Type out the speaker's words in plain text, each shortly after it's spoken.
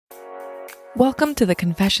Welcome to the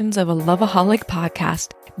Confessions of a Loveaholic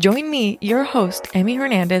podcast. Join me, your host, Emmy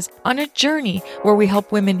Hernandez, on a journey where we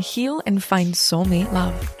help women heal and find soulmate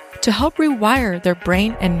love to help rewire their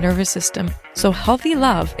brain and nervous system so healthy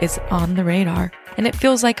love is on the radar and it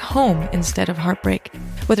feels like home instead of heartbreak.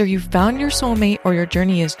 Whether you've found your soulmate or your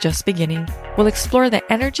journey is just beginning, we'll explore the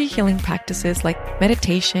energy healing practices like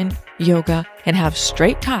meditation, yoga, and have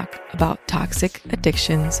straight talk about toxic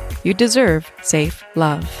addictions. You deserve safe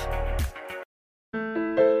love.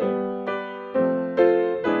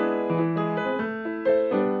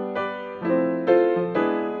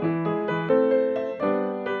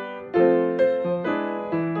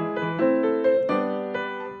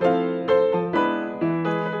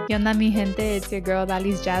 ¿Qué onda, mi gente? It's your girl,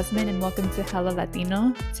 Dali's Jasmine, and welcome to Hella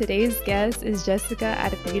Latino. Today's guest is Jessica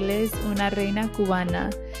Artiles, una reina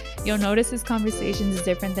cubana. You'll notice this conversation is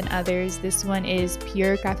different than others. This one is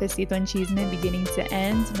pure cafecito and chisme, beginning to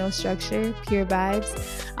end, no structure, pure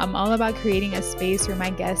vibes. I'm all about creating a space where my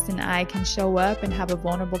guest and I can show up and have a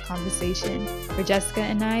vulnerable conversation. For Jessica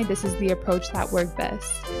and I, this is the approach that worked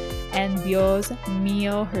best. And Dios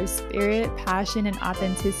mío, her spirit, passion, and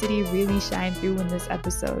authenticity really shine through in this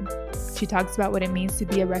episode. She talks about what it means to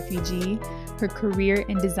be a refugee, her career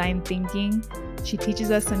in design thinking. She teaches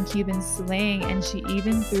us some Cuban slang, and she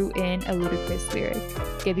even threw in a ludicrous lyric.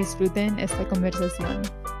 Que disfruten esta conversación.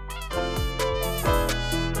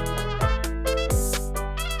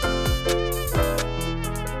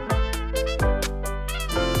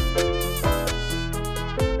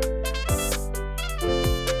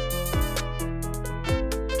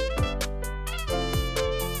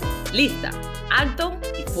 Lista, alto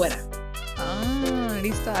y fuera.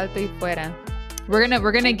 Listo, alto y fuera. We're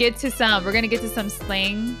gonna get to some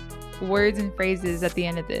slang words and phrases at the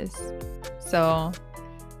end of this. So,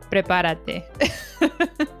 prepárate.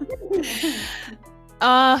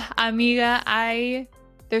 Amiga,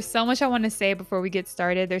 there's so much I want to say before we get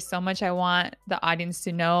started. There's so much I want the audience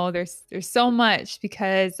to know. There's so much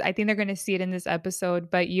because I think they're gonna see it in this episode.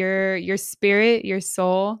 But your spirit, your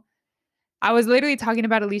soul. I was literally talking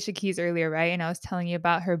about Alicia Keys earlier, right? And I was telling you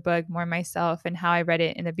about her book, More Myself, and how I read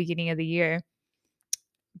it in the beginning of the year.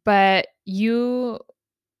 But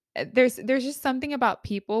there's just something about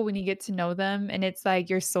people when you get to know them, and it's like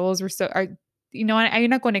your souls hay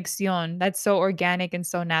una conexión that's so organic and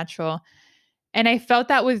so natural. And I felt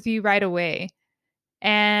that with you right away.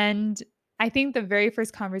 And I think the very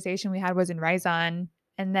first conversation we had was in Raizan,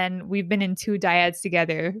 and then we've been in 2 dyads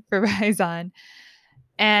together for Raizan.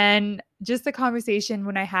 And just the conversation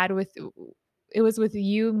when I had with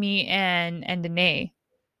you, me, and Danae.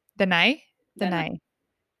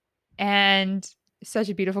 And such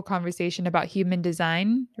a beautiful conversation about human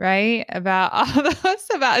design, right? About all of us,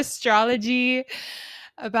 about astrology,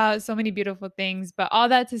 about so many beautiful things. But all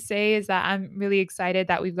that to say is that I'm really excited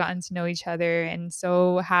that we've gotten to know each other, and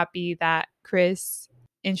so happy that Chris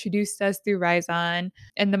introduced us through Raizan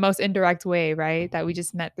in the most indirect way, right? That we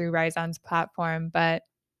just met through Raizan's platform. But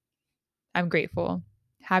I'm grateful.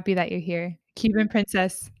 Happy that you're here. Cuban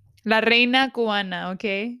princess. La reina cubana,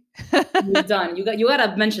 okay? You're done. You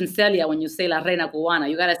gotta mention Celia when you say La Reina Cubana.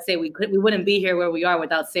 You gotta say we wouldn't be here where we are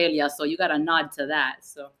without Celia. So you gotta nod to that.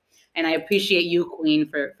 So, and I appreciate you, Queen,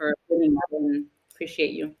 for putting that in.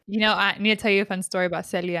 Appreciate you. You know, I need to tell you a fun story about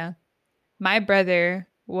Celia. My brother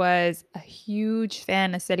was a huge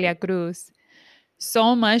fan of Celia Cruz,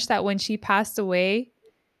 so much that when she passed away,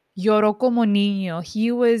 lloró como niño.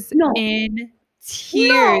 He was in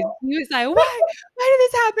tears. No. He was like, why did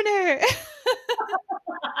this happen to her?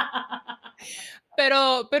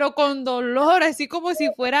 pero con dolor, así como si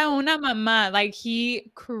fuera una mamá. Like,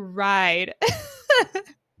 he cried.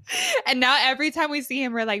 And now every time we see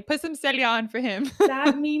him, we're like, put some Celia on for him.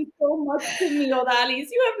 That means so much to me, Odalis.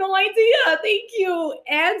 You have no idea. Thank you.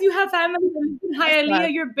 And you have family in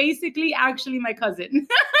Hialeah. You're basically actually my cousin.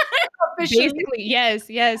 Basically, yes.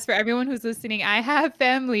 For everyone who's listening, I have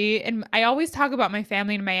family, and I always talk about my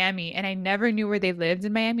family in Miami, and I never knew where they lived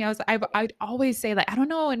in Miami. I'd always say, like, I don't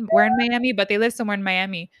know where in Miami, but they live somewhere in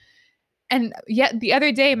Miami. And yet the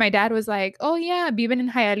other day, my dad was like, oh yeah, viven in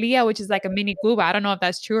Hialeah, which is like a mini Cuba. I don't know if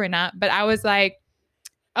that's true or not, but I was like,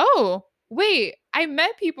 oh, wait, I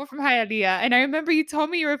met people from Hialeah, and I remember you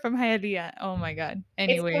told me you were from Hialeah. Oh my God.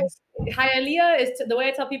 Anyways. Hialeah is the way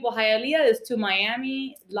I tell people, Hialeah is to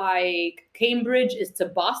Miami, like Cambridge is to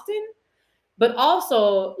Boston, but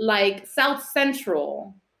also like South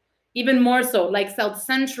Central, even more so, like South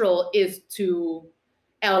Central is to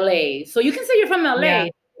LA. So you can say you're from LA. Yeah.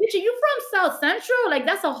 You from South Central? Like,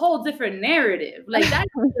 that's a whole different narrative. Like, that's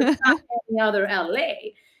not any other LA.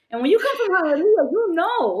 And when you come from Hialeah, you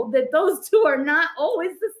know that those two are not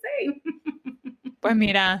always the same. Pues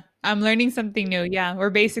mira, I'm learning something new. Yeah, we're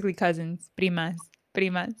basically cousins, primas.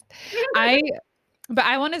 I But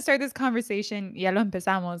I want to start this conversation. Ya lo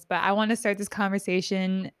empezamos, but I want to start this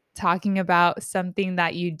conversation talking about something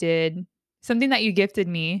that you gifted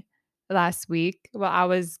me last week while I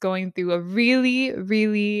was going through a really,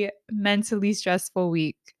 really mentally stressful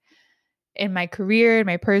week in my career, in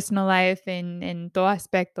my personal life, in todo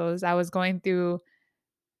aspectos. I was going through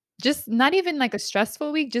just not even like a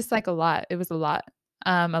stressful week, just like a lot. It was a lot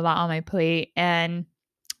on my plate. And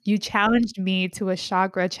you challenged me to a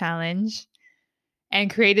chakra challenge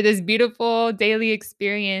and created this beautiful daily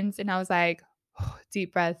experience. And I was like, oh,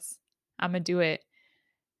 deep breaths. I'm going to do it.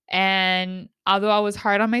 And although I was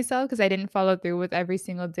hard on myself because I didn't follow through with every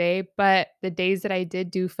single day, but the days that I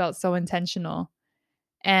did do felt so intentional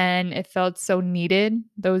and it felt so needed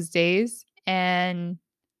those days. And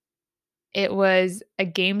it was a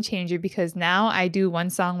game changer because now I do one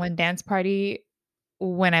song, one dance party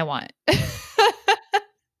when I want.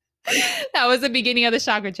 That was the beginning of the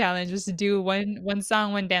chakra challenge, was to do one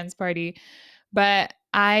song, one dance party. But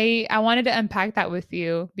I wanted to unpack that with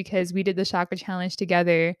you because we did the chakra challenge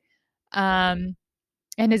together. Um,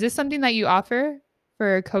 and is this something that you offer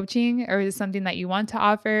for coaching, or is it something that you want to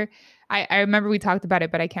offer? I remember we talked about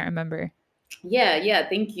it, but I can't remember. Yeah.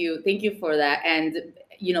 Thank you for that. And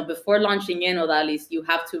before launching in Odalis, you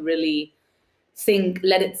have to really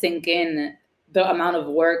let it sink in the amount of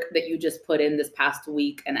work that you just put in this past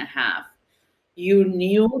week and a half. You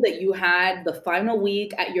knew that you had the final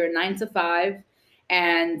week at your 9 to 5,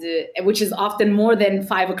 and which is often more than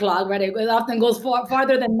 5 o'clock, right? It often goes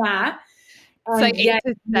farther than that. It's like And yet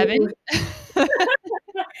 8 to 7.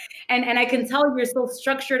 and I can tell you're so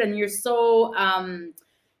structured and you're so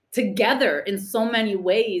together in so many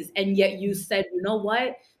ways. And yet you said, you know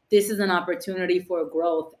what? This is an opportunity for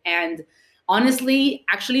growth. And honestly,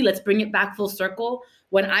 actually, let's bring it back full circle.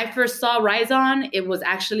 When I first saw Rise On, it was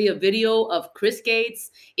actually a video of Chris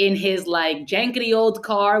Gates in his like jankety old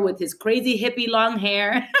car with his crazy hippie long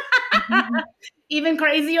hair. Even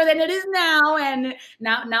crazier than it is now. And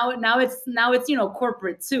now it's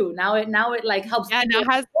corporate too. Now it like helps Yeah, people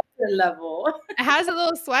now at the corporate level. it has a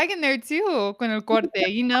little swag in there too, con el corte,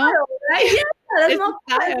 you know? Right? Yeah, that's It's not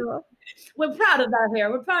a style. we're proud of that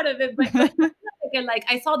hair. We're proud of it. But like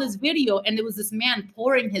I saw this video and it was this man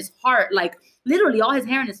pouring his heart, like literally all his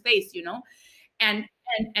hair in his face, and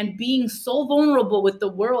and being so vulnerable with the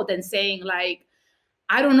world and saying like,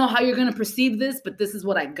 I don't know how you're gonna perceive this, but this is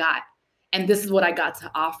what I got. And this is what I got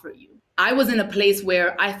to offer you. I was in a place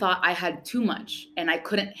where I thought I had too much and I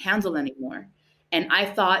couldn't handle anymore. And I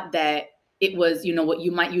thought that it was, what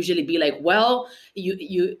you might usually be like, well,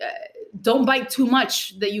 you don't bite too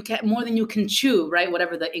much, that you can more than you can chew, right?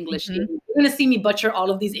 Whatever the English is. You're gonna see me butcher all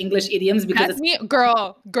of these English idioms because That's me,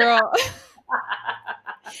 girl.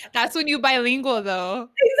 That's when you bilingual though.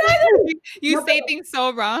 exactly. You No, say things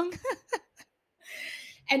so wrong.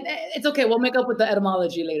 and it's okay. We'll make up with the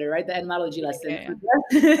etymology later, right? The etymology lesson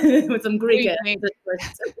Yeah. with some Greek. Wink.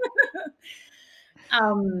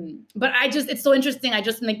 But it's so interesting. I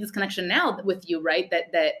just make this connection now with you, right?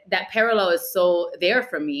 That parallel is so there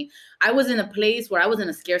for me. I was in a place where I was in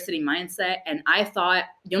a scarcity mindset, and I thought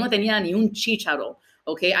yo no tenía ni un chícharo.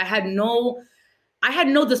 Okay, I had no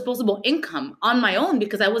disposable income on my own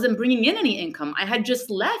because I wasn't bringing in any income. I had just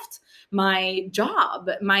left my job,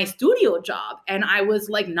 my studio job, and I was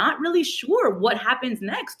like not really sure what happens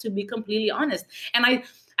next, to be completely honest. And I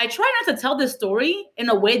try not to tell this story in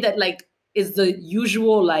a way that like is the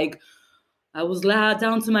usual like I was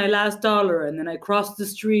down to my last dollar and then I crossed the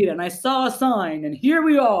street and I saw a sign and here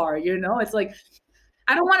we are, It's like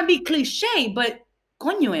I don't want to be cliche, but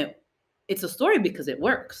coño, it's a story because it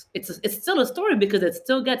works. It's still a story because it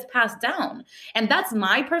still gets passed down. And that's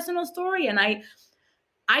my personal story. And I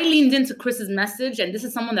leaned into Chris's message, and this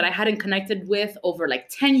is someone that I hadn't connected with over like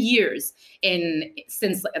 10 years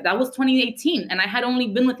since that was 2018. And I had only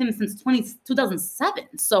been with him since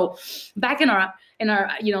 2007. So back in our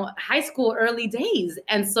high school early days.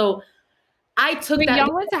 And so I took Wait, that.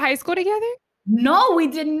 y'all went to high school together? No, we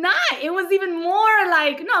did not. It was even more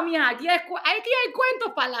like, no, mija, aquí hay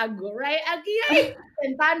cuento para largo, right? Aquí hay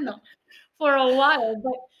sentando for a while.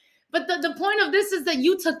 But the point of this is that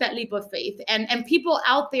you took that leap of faith, and people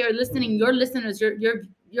out there listening, your listeners,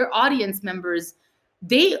 your audience members,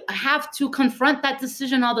 they have to confront that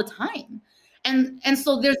decision all the time. And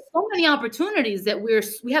so there's so many opportunities that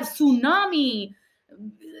we have tsunami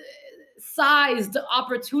sized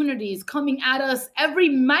opportunities coming at us every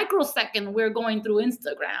microsecond we're going through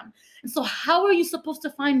Instagram. And so how are you supposed to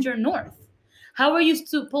find your north? How are you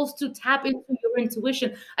supposed to tap into your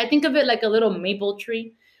intuition? I think of it like a little maple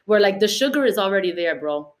tree, where like the sugar is already there,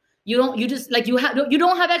 bro. You just like you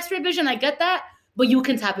don't have X-ray vision. I get that, but you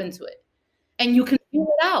can tap into it and you can feel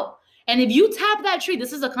it out. And if you tap that tree,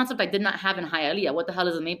 this is a concept I did not have in Hialeah. What the hell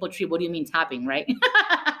is a maple tree? What do you mean tapping, right?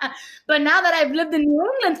 But now that I've lived in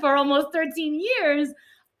New England for almost 13 years,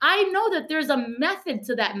 I know that there's a method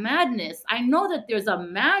to that madness. I know that there's a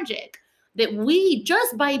magic that we,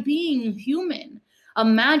 just by being human, a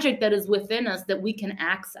magic that is within us that we can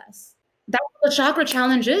access. That's what the chakra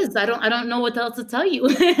challenge is. I don't know what else to tell you.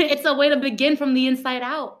 It's a way to begin from the inside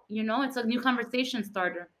out. It's a new conversation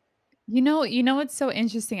starter. What's so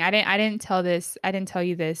interesting? I didn't tell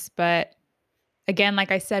you this, but again,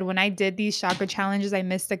 like I said, when I did these chakra challenges, I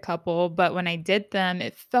missed a couple, but when I did them,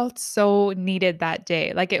 it felt so needed that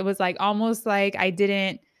day. Like it was like almost like I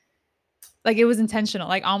didn't like it was intentional,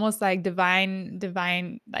 like almost like divine,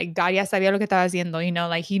 like God ya sabía lo que estaba haciendo,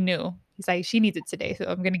 like he knew. He's like, she needs it today, so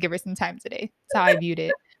I'm gonna give her some time today. That's how I viewed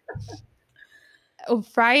it. Oh,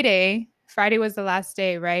 Friday was the last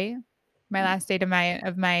day, right? My last day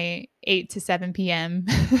of my 8 to 7 p.m.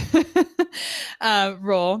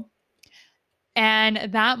 Role.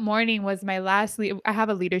 And that morning was my I have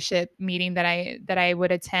a leadership meeting that I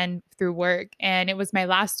would attend through work, and it was my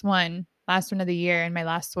last one of the year, and my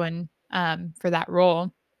last one for that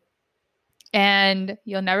role. And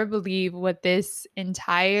you'll never believe what this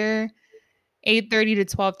entire 8:30 to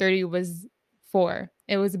 12:30 was for.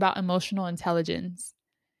 It was about emotional intelligence.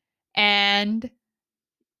 And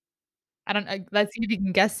I don't know, let's see if you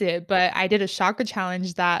can guess it, but I did a chakra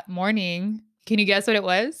challenge that morning. Can you guess what it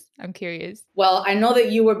was? I'm curious. Well, I know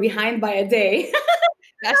that you were behind by a day.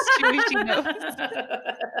 That's true. She knows.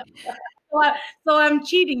 So I'm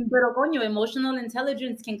cheating, pero coño, emotional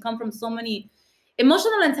intelligence can come from so many.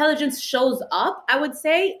 Emotional intelligence shows up, I would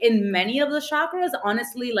say, in many of the chakras.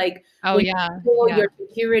 Honestly, like Oh, when yeah. you feel Yeah. your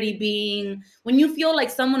security being, when you feel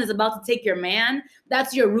like someone is about to take your man,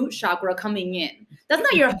 that's your root chakra coming in. That's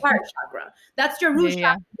not your heart chakra. That's your root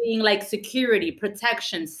Yeah. chakra being like security,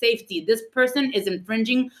 protection, safety. This person is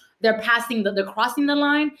infringing. They're crossing the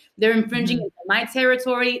line. They're infringing Mhm. into my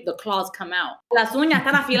territory. The claws come out. Las uñas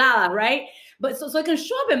están afiladas, right? But so it can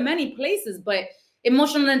show up in many places, but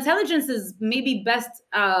emotional intelligence is maybe best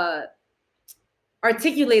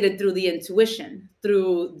articulated through the intuition,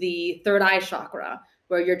 through the third eye chakra,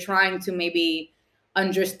 where you're trying to maybe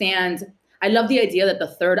understand. I love the idea that the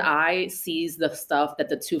third eye sees the stuff that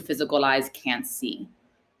the two physical eyes can't see,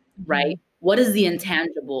 right? Mhm. What is the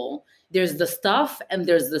intangible? There's the stuff and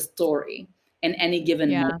there's the story in any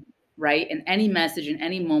given Yeah. moment, right? In any message, in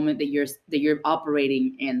any moment that you're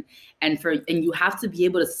operating in. And you have to be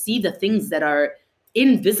able to see the things that are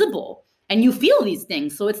invisible, and you feel these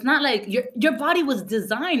things. So it's not like your body was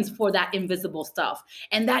designed for that invisible stuff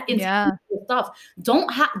and that Yeah. intangible stuff. Don't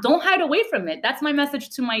hide away from it. That's my message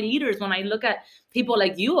to my leaders when I look at people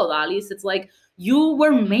like you, Alalis. It's like, you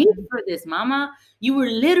were made Mhm. for this, mama. You were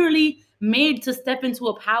literally made to step into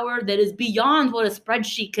a power that is beyond what a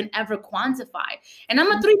spreadsheet can ever quantify. And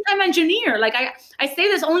I'm a Mhm. three-time engineer. Like I say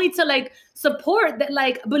this only to like support that,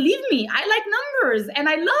 like, believe me, I like numbers and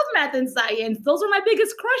I love math and science. Those are my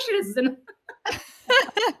biggest crushes. And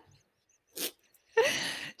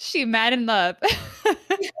She mad in love.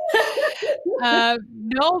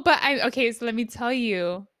 No, but okay, so let me tell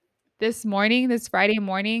you, this Friday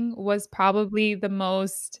morning was probably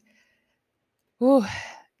ooh,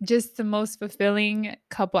 just the most fulfilling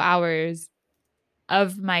couple hours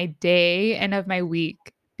of my day and of my week,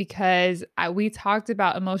 because we talked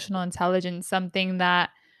about emotional intelligence, something that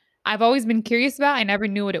I've always been curious about. I never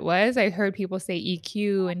knew what it was. I heard people say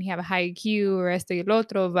EQ and you have a high EQ or esto y lo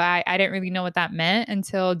otro, but I didn't really know what that meant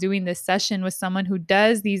until doing this session with someone who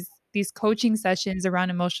does these coaching sessions around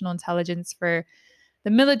emotional intelligence for the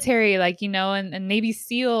military, like, and Navy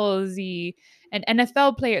SEALs, and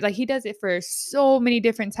NFL players. Like, he does it for so many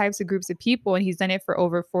different types of groups of people, and he's done it for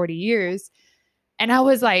over 40 years. And I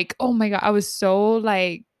was like, oh my God, I was so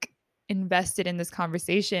like invested in this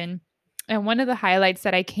conversation. And one of the highlights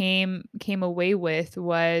that I came away with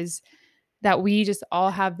was that we just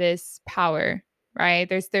all have this power, right?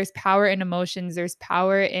 There's power in emotions, there's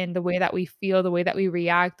power in the way that we feel, the way that we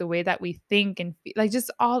react, the way that we think, and like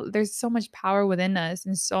just all, there's so much power within us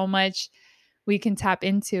and so much we can tap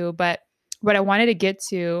into. But what I wanted to get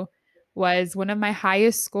to was one of my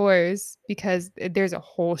highest scores, because there's a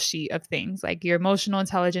whole sheet of things like your emotional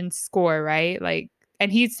intelligence score, right? Like,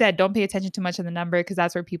 and he said, don't pay attention too much to the number because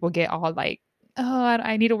that's where people get all like, oh,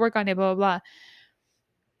 I need to work on it, blah, blah, blah.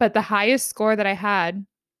 But the highest score that I had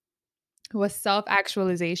was self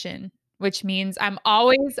actualization, which means I'm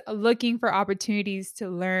always looking for opportunities to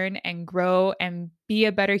learn and grow and be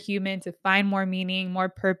a better human, to find more meaning, more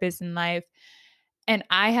purpose in life. And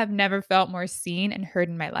I have never felt more seen and heard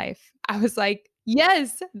in my life. I was like,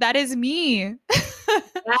 yes, that is me.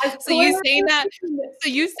 That's So you saying that, correct. so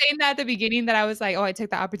you saying that at the beginning, that I was like, oh, I took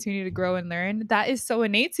the opportunity to grow and learn. That is so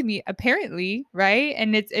innate to me, apparently, right?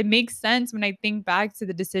 And it makes sense when I think back to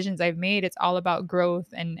the decisions I've made. It's all about growth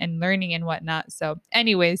and learning and whatnot. So,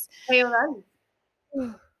 anyways. Hey, Odalis.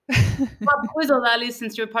 Pop quiz, Odalis,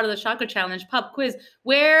 since you're part of the Chakra Challenge. Pop quiz.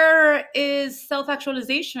 Where is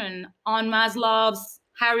self-actualization on Maslow's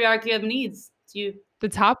hierarchy of needs to you? The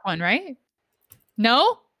top one, right?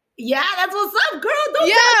 No? Yeah, that's what's up, girl. Don't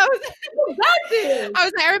Yeah. got this. I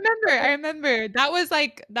was like, I remember. That was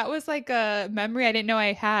like a memory I didn't know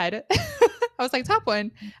I had. I was like, top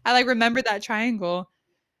one. I like remember that triangle.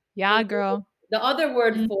 Yeah, girl. The other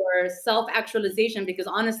word Mm. for self-actualization, because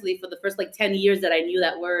honestly, for the first like 10 years that I knew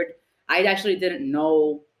that word, I actually didn't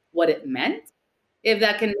know what it meant. If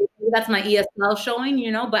that can, that's my ESL showing,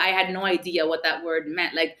 you know, but I had no idea what that word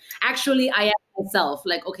meant. Like, actually, I am myself.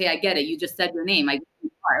 Like, okay, I get it. You just said your name. I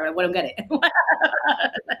don't get it.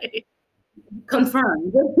 Like,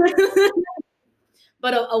 confirmed.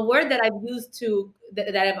 But a word that I've used to,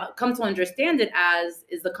 that I've come to understand it as,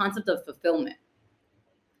 is the concept of fulfillment.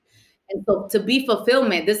 And so to be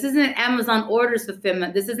fulfillment, this isn't Amazon orders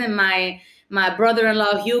fulfillment. This isn't my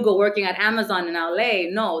brother-in-law Hugo working at Amazon in LA.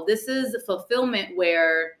 No, this is fulfillment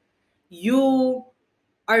where you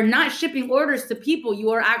are not shipping orders to people.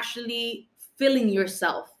 You are actually filling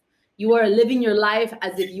yourself. You are living your life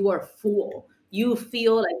as if you are full. You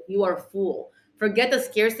feel like you are full. Forget the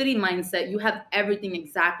scarcity mindset. You have everything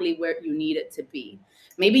exactly where you need it to be.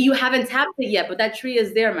 Maybe you haven't tapped it yet, but that tree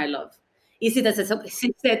is there, my love. Y si si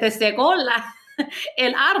se te secó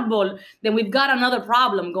el árbol, then we've got another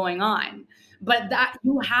problem going on. But that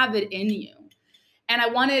you have it in you. And I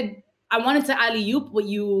wanted to alley-oop what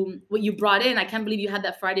you brought in. I can't believe you had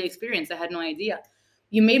that Friday experience. I had no idea.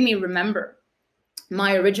 You made me remember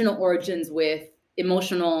my original origins with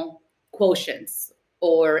emotional quotients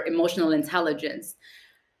or emotional intelligence.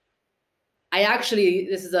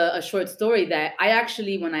 This is a short story, that I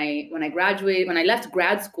actually, when I graduated, when I left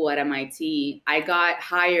grad school at MIT, I got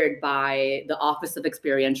hired by the Office of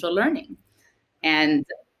Experiential Learning. And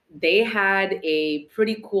they had a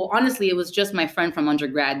pretty cool, honestly, it was just my friend from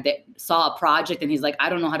undergrad that saw a project and he's like, I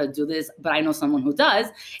don't know how to do this, but I know someone who does.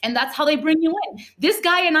 And that's how they bring you in. This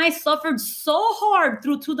guy and I suffered so hard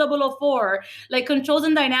through 2004, like controls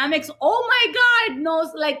and dynamics. Oh my God,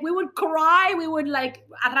 no, like we would cry. We would like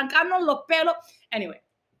arrancarnos los pelos. Anyway,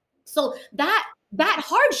 so that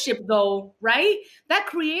hardship though, right? That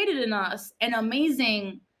created in us an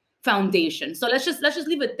amazing foundation. So let's just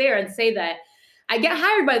leave it there and say that I get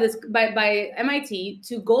hired by MIT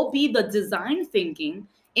to go be the design thinking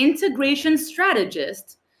integration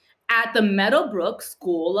strategist at the Meadowbrook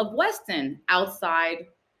School of Weston outside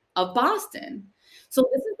of Boston. So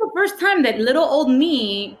this is the first time that little old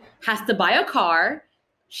me has to buy a car.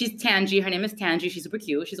 She's Tangi. Her name is Tangi. She's super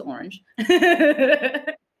cute. She's orange. And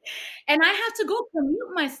I have to go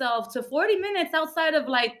commute myself to 40 minutes outside of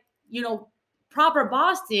like, proper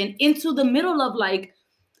Boston into the middle of like,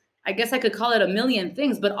 I guess I could call it a million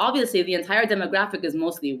things, but obviously the entire demographic is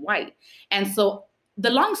mostly white. And so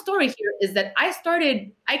the long story here is that I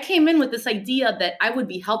came in with this idea that I would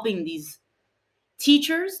be helping these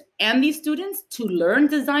teachers and these students to learn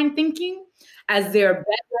design thinking as their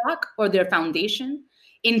bedrock or their foundation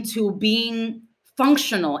into being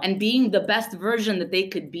functional and being the best version that they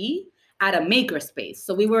could be at a makerspace.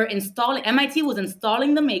 So MIT was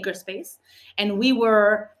installing the makerspace,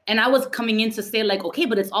 and I was coming in to say like, okay,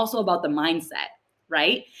 but it's also about the mindset,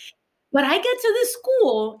 right? But I get to this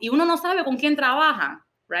school, y uno no sabe con quién trabaja,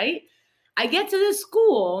 right? I get to this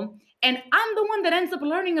school, and I'm the one that ends up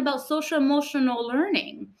learning about social emotional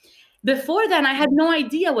learning. Before then, I had no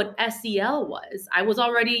idea what SEL was. I was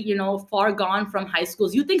already, far gone from high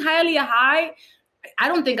schools. You think Hialeah High? I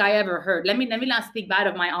don't think I ever heard. Let me not speak bad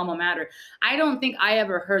of my alma mater. I don't think I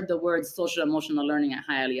ever heard the word social emotional learning at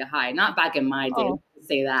Hialeah High. Not back in my day. Oh,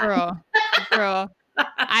 Say that, girl.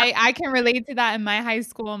 I can relate to that in my high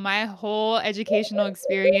school, my whole educational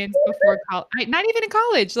experience before college. Not even in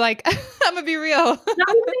college. Like, I'm gonna be real. Not even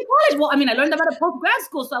in college. Well, I mean, I learned about it post-grad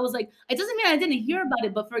school, so I was like, it doesn't mean I didn't hear about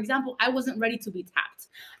it. But for example, I wasn't ready to be tapped.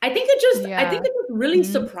 I think it just really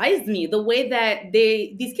surprised me the way that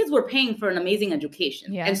these kids were paying for an amazing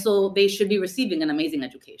education, and so they should be receiving an amazing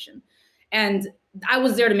education. And I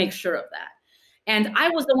was there to make sure of that. And I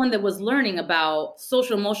was the one that was learning about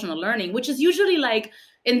social emotional learning, which is usually like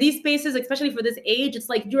in these spaces, especially for this age, it's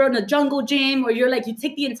like you're in a jungle gym, or you're like, you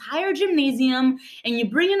take the entire gymnasium and you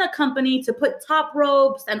bring in a company to put top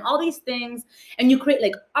ropes and all these things, and you create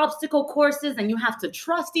like obstacle courses, and you have to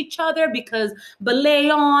trust each other because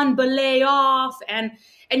belay on, belay off, and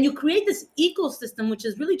you create this ecosystem, which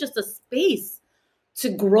is really just a space to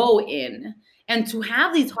grow in and to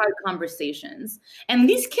have these hard conversations. And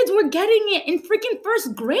these kids were getting it in freaking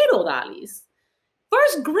first grade, Odalis.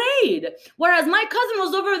 First grade. Whereas my cousin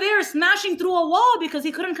was over there smashing through a wall because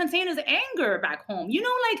he couldn't contain his anger back home. You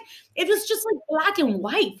know, like it was just like black and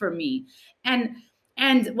white for me. And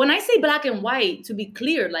when I say black and white, to be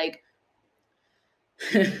clear, like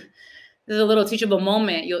there's a little teachable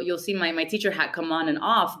moment. You'll see my teacher hat come on and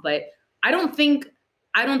off, but I don't think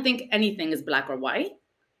anything is black or white.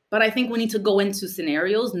 But I think we need to go into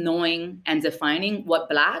scenarios knowing and defining what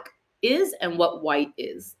black is and what white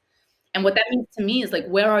is. And what that means to me is like,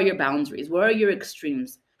 where are your boundaries? Where are your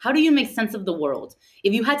extremes? How do you make sense of the world?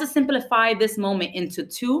 If you had to simplify this moment into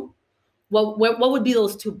two, what would be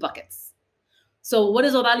those two buckets? So what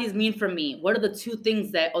does Odalis mean for me? What are the two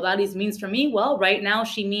things that Odalis means for me? Well, right now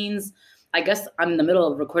she means, I guess I'm in the middle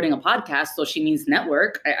of recording a podcast, so she means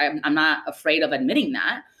network. I'm not afraid of admitting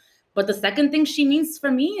that. But the second thing she means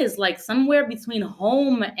for me is like somewhere between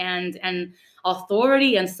home and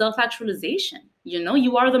authority and self-actualization. You know,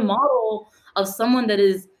 you are the model of someone that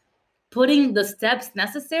is putting the steps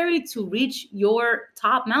necessary to reach your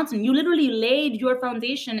top mountain. You literally laid your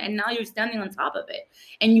foundation and now you're standing on top of it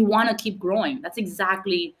and you want to keep growing. That's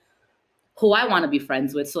exactly who I want to be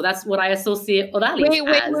friends with. So that's what I associate Odalis as. Wait.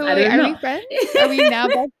 Are we friends? Are we now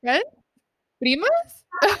best friends? Primas?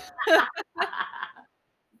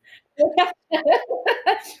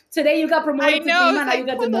 Today you got promoted to prima, now you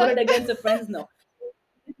got demoted again to friends.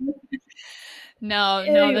 No,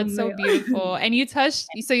 that's so beautiful. And you touched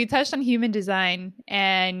on human design,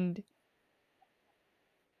 and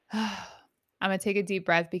I'm gonna take a deep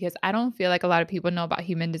breath because I don't feel like a lot of people know about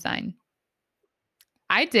human design.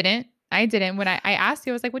 I didn't. When I asked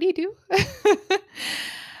you, I was like, what do you do?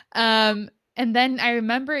 And then I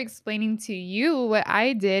remember explaining to you what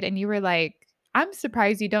I did, and you were like, I'm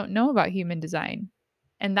surprised you don't know about human design.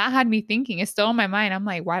 And that had me thinking. It's still in my mind. I'm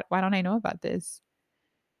like, why don't I know about this?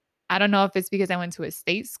 I don't know if it's because I went to a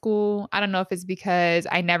state school. I don't know if it's because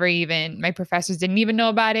my professors didn't even know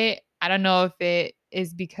about it. I don't know if it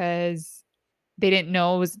is because they didn't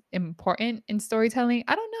know it was important in storytelling.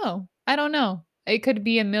 I don't know. It could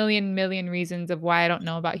be a million reasons of why I don't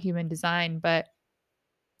know about human design,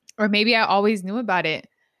 or maybe I always knew about it,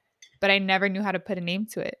 but I never knew how to put a name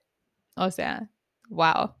to it. O sea,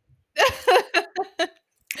 wow.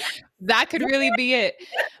 That could really be it.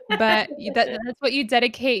 But that's what you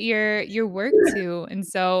dedicate your work to. And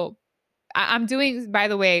so I'm doing, by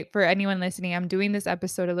the way, for anyone listening, I'm doing this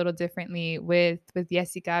episode a little differently with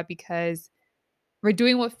Jessica because we're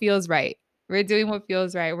doing what feels right. We're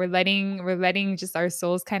letting just our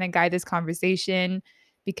souls kind of guide this conversation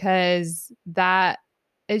because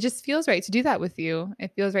it just feels right to do that with you.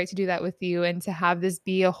 It feels right to do that with you and to have this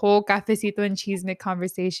be a whole cafecito and chisme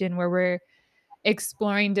conversation where we're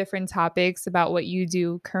exploring different topics about what you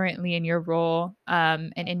do currently in your role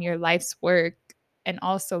and in your life's work. And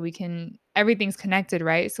also everything's connected,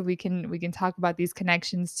 right? So we can talk about these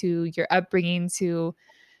connections to your upbringing, to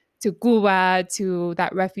Cuba, to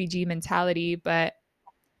that refugee mentality. But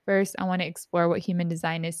first, I want to explore what human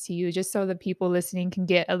design is to you, just so the people listening can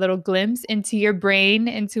get a little glimpse into your brain,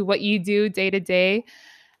 into what you do day to day.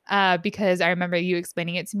 Because I remember you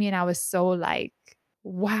explaining it to me and I was so like,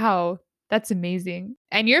 wow, that's amazing.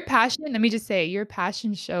 And your passion, let me just say, your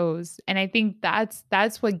passion shows. And I think that's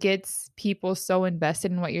what gets people so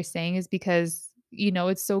invested in what you're saying is because,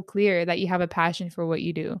 it's so clear that you have a passion for what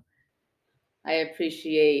you do. I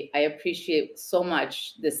appreciate so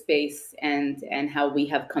much the space and how we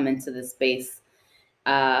have come into this space.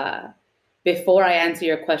 Before I answer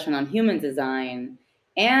your question on human design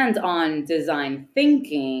and on design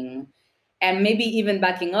thinking, and maybe even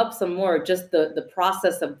backing up some more, just the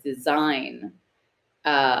process of design,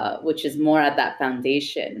 which is more at that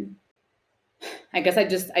foundation. I guess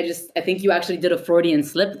I think you actually did a Freudian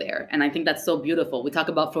slip there. And I think that's so beautiful. We talk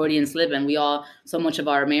about Freudian slip and so much of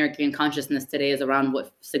our American consciousness today is around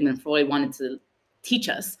what Sigmund Freud wanted to teach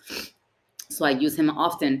us. So I use him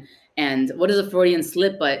often. And what is a Freudian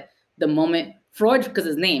slip but the moment Freud, because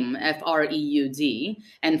his name, Freud,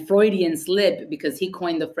 and Freudian slip, because he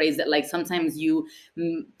coined the phrase that like sometimes you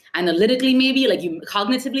analytically, maybe like you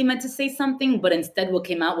cognitively meant to say something, but instead what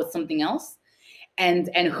came out was something else. And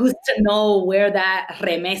who's to know where that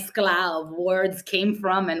remezcla of words came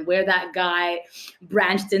from and where that guy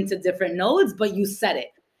branched into different nodes, but you said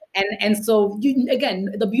it. And so you,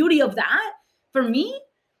 again, the beauty of that for me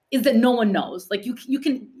is that no one knows. Like you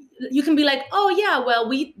can be like, oh yeah, well,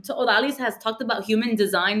 Odalis has talked about human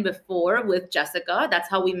design before with Jessica. That's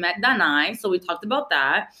how we met Danai. So we talked about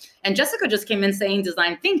that. And Jessica just came in saying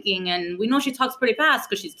design thinking. And we know she talks pretty fast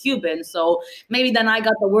because she's Cuban. So maybe Danai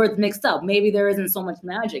got the words mixed up. Maybe there isn't so much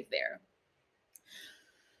magic there.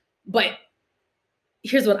 But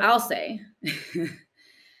here's what I'll say.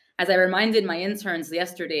 As I reminded my interns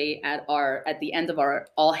yesterday at the end of our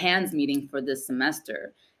all hands meeting for this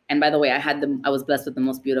semester. And by the way, I was blessed with the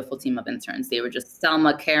most beautiful team of interns. They were just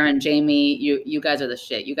Selma, Karen, Jamie. You guys are the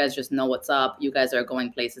shit. You guys just know what's up. You guys are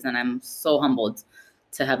going places. And I'm so humbled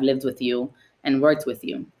to have lived with you and worked with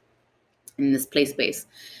you in this play space.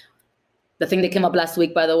 The thing that came up last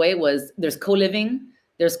week, by the way, was there's co-living,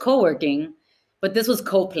 there's co-working, but this was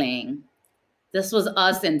co-playing. This was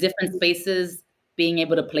us in different spaces being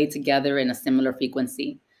able to play together in a similar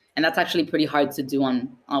frequency. And that's actually pretty hard to do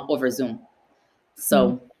over Zoom.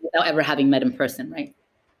 So without ever having met in person, right?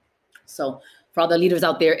 So for all the leaders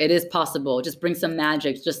out there, it is possible. Just bring some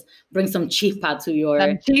magic. Just bring some chispa to your...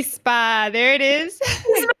 Some chispa. There it is.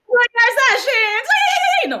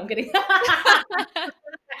 No, I'm kidding.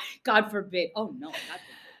 God forbid. Oh, no. God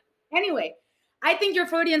forbid. Anyway, I think your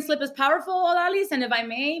Freudian slip is powerful, Odalis, and if I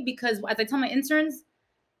may, because as I tell my interns,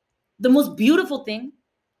 the most beautiful thing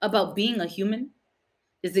about being a human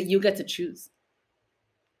is that you get to choose.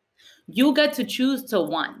 You get to choose to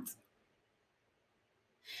want.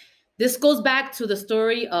 This goes back to the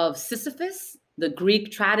story of Sisyphus, the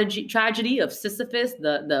Greek tragedy of Sisyphus,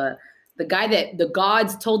 the guy that the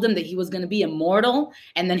gods told him that he was going to be immortal,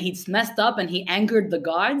 and then he's messed up and he angered the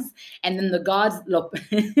gods, and then the gods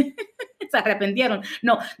se arrepintieron.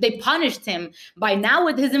 No, they punished him by now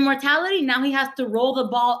with his immortality. Now he has to roll the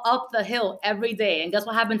ball up the hill every day. And guess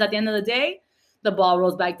what happens at the end of the day? The ball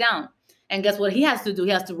rolls back down. And guess what he has to do?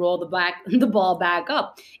 He has to roll the ball back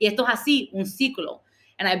up. Y esto es así, un ciclo.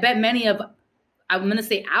 And I bet many of, I'm going to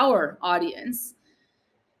say our audience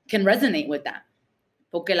can resonate with that.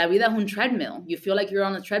 Porque la vida es un treadmill. You feel like you're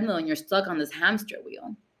on a treadmill and you're stuck on this hamster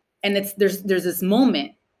wheel. And there's this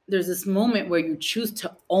moment where you choose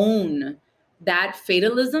to own that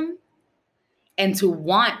fatalism and to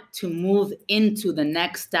want to move into the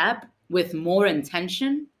next step with more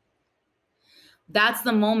intention. That's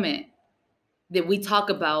the moment that we talk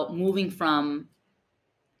about moving from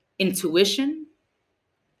intuition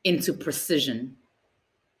into precision.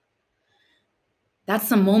 That's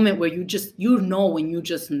the moment where you know when you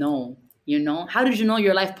just know. You know, how did you know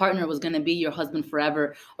your life partner was going to be your husband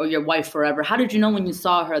forever or your wife forever? How did you know when you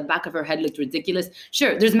saw her, the back of her head looked ridiculous?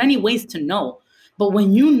 Sure, there's many ways to know. But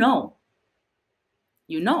when you know,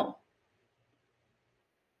 you know.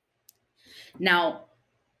 Now,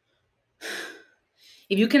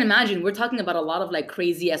 if you can imagine, we're talking about a lot of like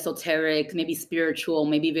crazy esoteric, maybe spiritual,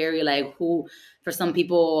 maybe very like for some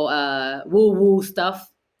people, woo-woo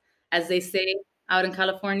stuff, as they say out in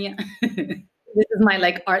California. This is my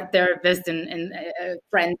like art therapist and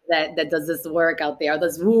friend that does this work out there.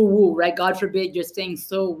 Does woo woo, right? God forbid you're saying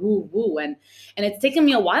so woo woo, and it's taken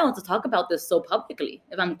me a while to talk about this so publicly.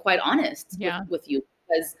 If I'm quite honest with you,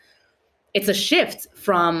 because it's a shift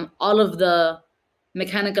from all of the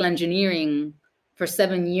mechanical engineering for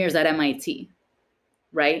 7 years at MIT,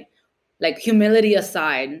 right? Like humility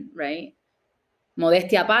aside, right?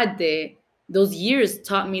 Modestia aparte. Those years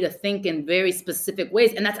taught me to think in very specific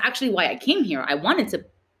ways. And that's actually why I came here. I wanted to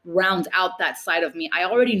round out that side of me. I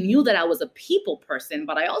already knew that I was a people person,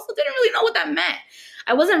 but I also didn't really know what that meant.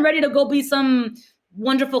 I wasn't ready to go be some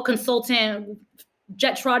wonderful consultant,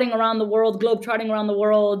 globe trotting around the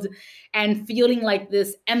world and feeling like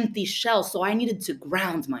this empty shell. So I needed to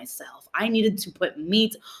ground myself. I needed to put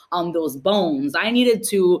meat on those bones. I needed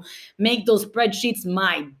to make those spreadsheets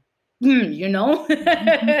my, you know?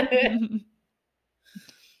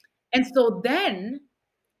 And so then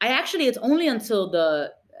it's only until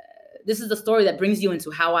this is the story that brings you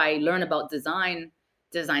into how I learn about design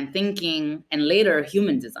thinking, and later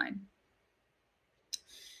human design.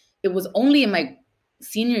 It was only in my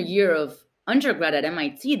senior year of undergrad at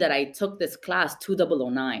MIT that I took this class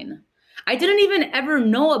 2009. I didn't even ever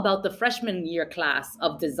know about the freshman year class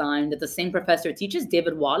of design that the same professor teaches,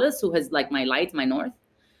 David Wallace, who has like my light, my north.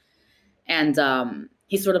 And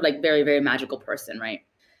he's sort of like very, very magical person, right?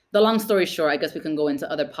 The long story short, I guess we can go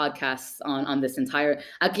into other podcasts on this entire...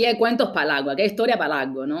 Aquí hay cuentos para largo, aquí hay historia para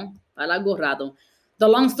largo, ¿no? Para largo rato. The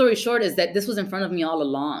long story short is that this was in front of me all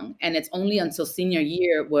along. And it's only until senior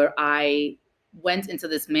year where I went into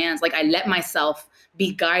this man's, like I let myself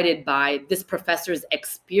be guided by this professor's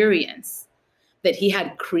experience that he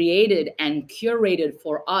had created and curated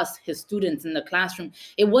for us, his students in the classroom.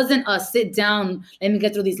 It wasn't a sit down, let me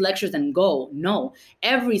get through these lectures and go. No,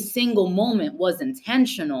 every single moment was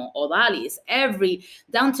intentional, Odalis.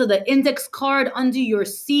 Down to the index card under your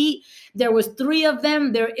seat. There was 3 of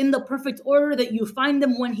them. They're in the perfect order that you find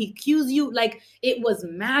them when he cues you. Like, it was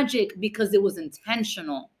magic because it was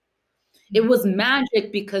intentional. It was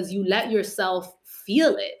magic because you let yourself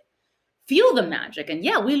feel it. Feel the magic. And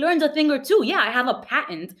yeah, we learned a thing or two. Yeah, I have a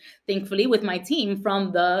patent, thankfully, with my team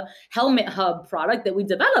from the Helmet Hub product that we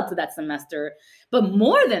developed that semester. But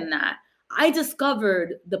more than that, I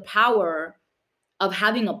discovered the power of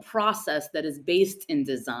having a process that is based in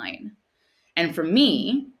design. And for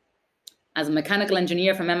me, as a mechanical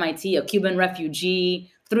engineer from MIT, a Cuban refugee,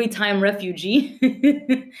 3-time refugee,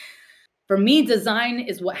 for me, design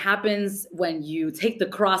is what happens when you take the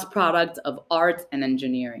cross product of art and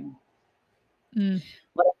engineering.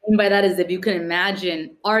 What I mean by that is, if you can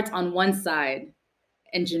imagine art on one side,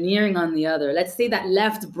 engineering on the other. Let's say that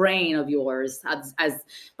left brain of yours, as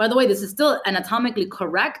by the way, this is still anatomically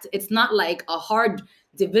correct. It's not like a hard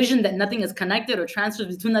division that nothing is connected or transferred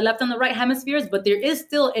between the left and the right hemispheres, but there is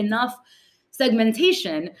still enough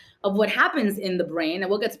segmentation of what happens in the brain and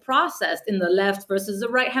what gets processed in the left versus the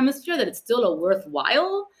right hemisphere that it's still a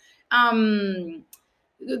worthwhile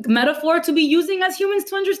metaphor to be using as humans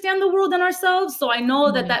to understand the world and ourselves. So I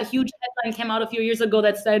know that huge headline came out a few years ago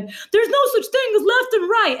that said, there's no such thing as left and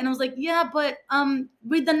right. And I was like, yeah, but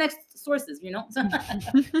read the next sources, you know?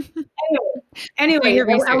 anyway, Do your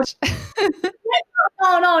research.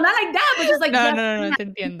 no, not like that, but just like, no, te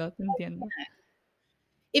entiendo.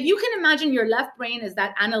 If you can imagine your left brain is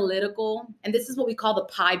that analytical, and this is what we call the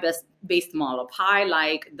pi-based model. Pi,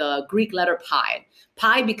 like the Greek letter pi.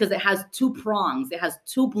 Pi because it has 2 prongs. It has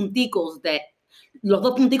 2 punticos that, los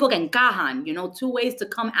dos punticos que encajan, you know, 2 ways to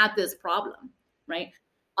come at this problem, right?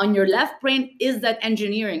 On your left brain is that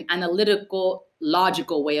engineering, analytical,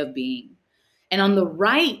 logical way of being. And on the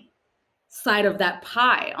right side of that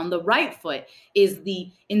pie, on the right foot, is the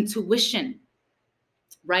intuition,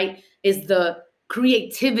 right? Is the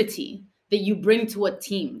creativity that you bring to a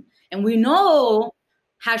team. And we know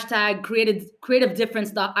hashtag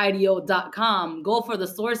creativedifference.ido.com. Go for the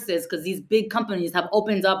sources, because these big companies have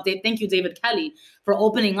opened up. Thank you, David Kelly, for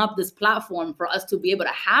opening up this platform for us to be able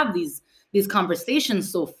to have these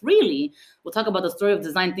conversations so freely. We'll talk about the story of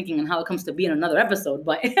design thinking and how it comes to be in another episode,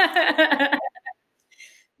 but that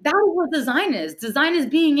is what design is. Design is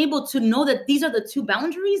being able to know that these are the 2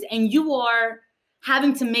 boundaries, and you are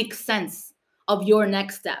having to make sense of your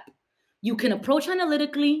next step. You can approach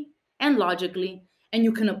analytically and logically, and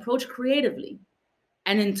you can approach creatively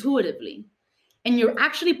and intuitively. And you're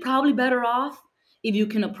actually probably better off if you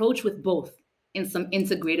can approach with both in some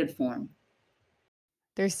integrated form.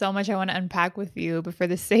 There's so much I want to unpack with you, but for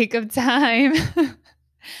the sake of time,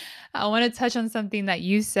 I want to touch on something that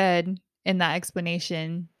you said in that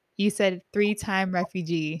explanation. You said 3-time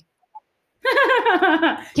refugee.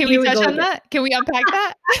 Can we touch on that? Can we unpack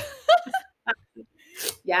that?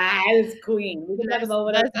 Yes, queen. We can talk about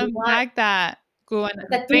whatever. Let's unpack that. Cubana.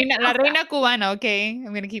 La reina cubana, okay? I'm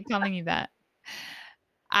going to keep calling you that.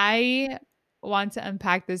 I want to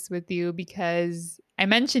unpack this with you because I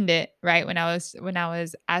mentioned it, right? When I was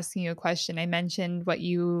asking you a question, I mentioned what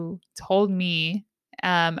you told me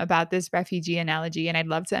about this refugee analogy, and I'd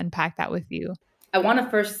love to unpack that with you. I want to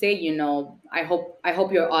first say, you know, I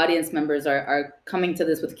hope your audience members are coming to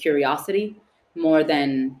this with curiosity more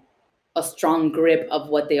than a strong grip of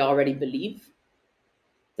what they already believe.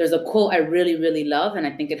 There's a quote I really, really love, and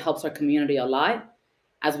I think it helps our community a lot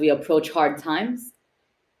as we approach hard times.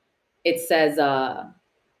 It says, a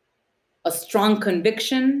strong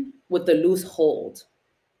conviction with a loose hold.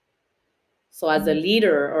 So as a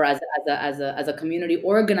leader, or as a community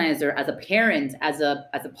organizer, as a parent, as a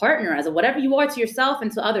partner, as a whatever you are to yourself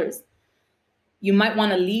and to others, you might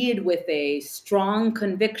want to lead with a strong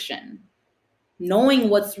conviction, knowing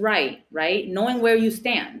what's right? Knowing where you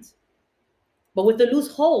stand, but with a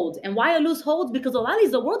loose hold. And why a loose hold? Because a lot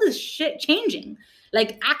of the world is changing,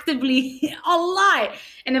 like actively a lot.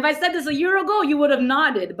 And if I said this a year ago, you would have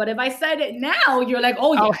nodded. But if I said it now, you're like,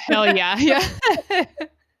 oh, yeah. Oh, hell yeah. Yeah.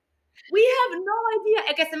 We have no idea.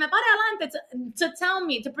 Que se me pare adelante to tell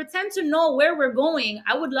me, to pretend to know where we're going.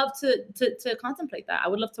 I would love to contemplate that. I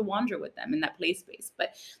would love to wander with them in that play space.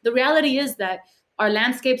 But the reality is that our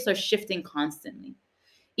landscapes are shifting constantly.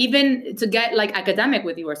 Even to get like academic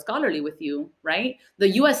with you or scholarly with you, right? The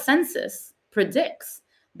US Census predicts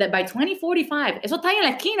that by 2045, eso está en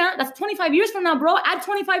la esquina, that's 25 years from now, bro. Add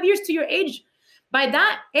 25 years to your age. By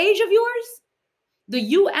that age of yours, the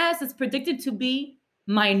US is predicted to be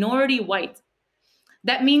minority white.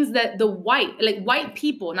 That means that the white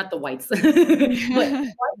people, not the whites, but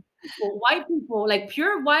white people, like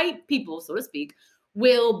pure white people, so to speak,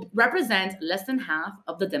 will represent less than half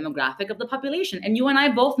of the demographic of the population. And you and I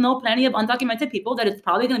both know plenty of undocumented people that it's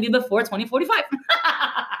probably going to be before 2045.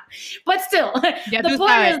 But still, Ya the tú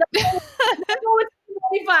point sabes. is that let's go with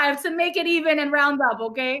 2045 to make it even and round up,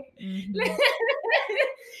 okay? Mhm.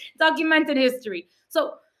 Documented history.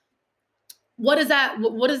 So what does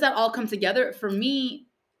that all come together for me?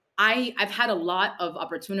 I've had a lot of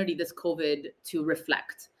opportunity this COVID to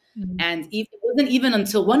reflect, Mhm. and it wasn't even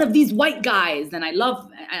until one of these white guys, and I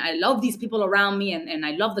love these people around me, and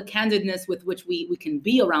I love the candidness with which we can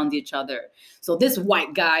be around each other. So this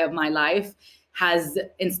white guy of my life has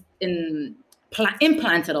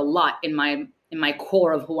implanted a lot in my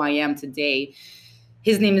core of who I am today.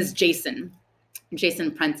 His name is Jason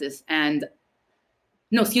Prentice, and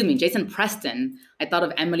no, excuse me, Jason Preston. I thought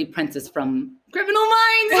of Emily Prentice from Criminal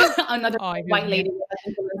Minds, another Ay, Dios white mío. lady that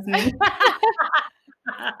influenced me.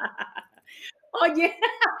 Oh yeah,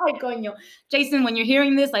 ay coño. Jason, when you're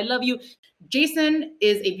hearing this, I love you. Jason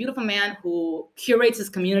is a beautiful man who curates his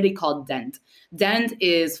community called Dent. Dent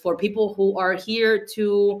is for people who are here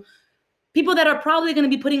to people that are probably going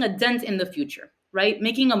to be putting a dent in the future, right?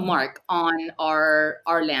 Making a mark on our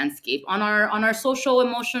landscape, on our social,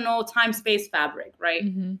 emotional, time space fabric, right?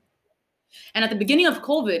 Mhm. And at the beginning of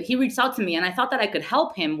COVID, he reached out to me, and I thought that I could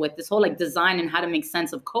help him with this whole like design and how to make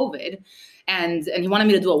sense of COVID. And he wanted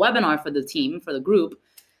me to do a webinar for the team, for the group,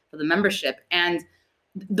 for the membership. And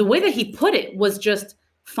the way that he put it was just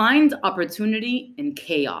find opportunity in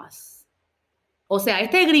chaos. O sea,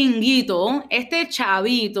 este gringuito, este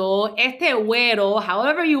chavito, este güero,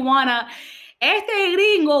 however you wanna, este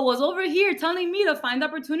gringo was over here telling me to find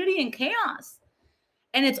opportunity in chaos.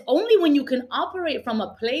 And it's only when you can operate from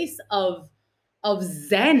a place of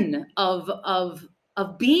zen, of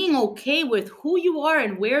being okay with who you are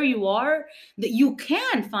and where you are, that you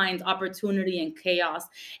can find opportunity in chaos.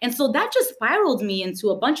 And so that just spiraled me into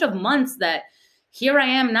a bunch of months that here I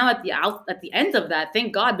am now at the end of that.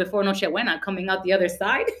 Thank God, before Noche Buena, coming out the other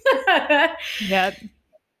side. Yep.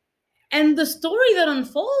 And the story that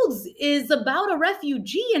unfolds is about a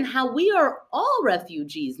refugee and how we are all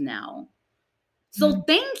refugees now. So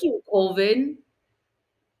thank you, COVID.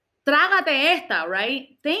 Trágate esta, right?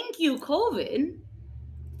 Thank you, COVID,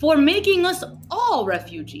 for making us all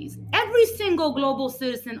refugees. Every single global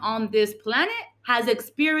citizen on this planet has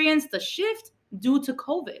experienced a shift due to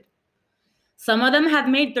COVID. Some of them have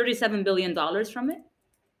made $37 billion from it.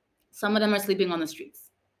 Some of them are sleeping on the streets.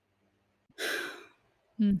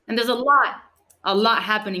 And there's a lot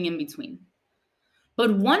happening in between.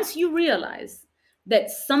 But once you realize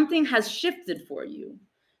that something has shifted for you,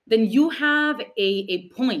 then you have a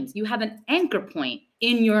point, you have an anchor point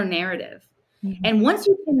in your narrative. Mhm. And once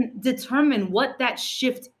you can determine what that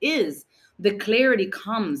shift is, the clarity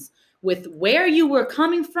comes with where you were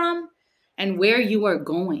coming from and where you are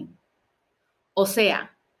going. O sea,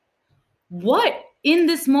 what in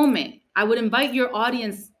this moment, I would invite your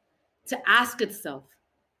audience to ask itself,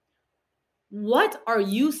 what are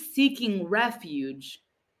you seeking refuge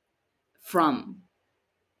from?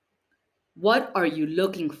 What are you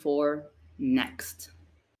looking for next?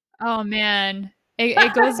 Oh man.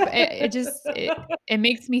 It goes it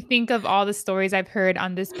makes me think of all the stories I've heard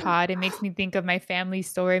on this pod. It makes me think of my family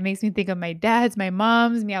story. It makes me think of my dad's, my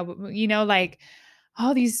mom's, like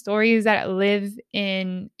all these stories that live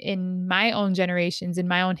in my own generations, in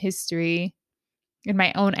my own history, in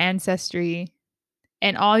my own ancestry,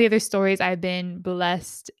 and all the other stories I've been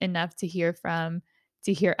blessed enough to hear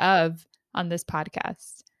of on this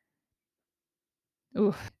podcast.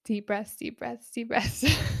 Ooh, deep breaths, deep breaths, deep breaths.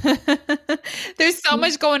 There's so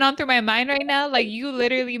much going on through my mind right now. Like you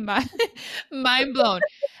literally mind blown.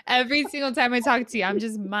 Every single time I talk to you, I'm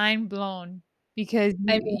just mind blown because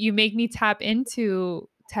I mean, you make me tap into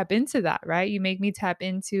that, right? You make me tap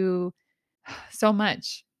into so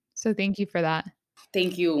much. So thank you for that.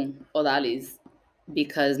 thank you, Odalis,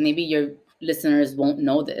 because maybe your listeners won't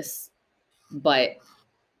know this, but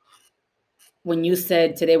when you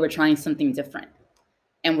said today we're trying something different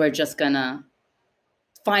and we're just gonna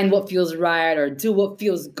find what feels right or do what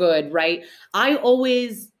feels good, right?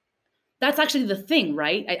 That's actually the thing,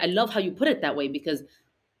 right? I love how you put it that way because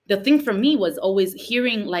the thing for me was always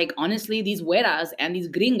hearing, like, honestly, these güeras and these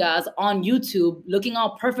gringas on YouTube looking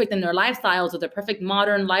all perfect in their lifestyles with their perfect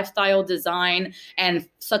modern lifestyle design and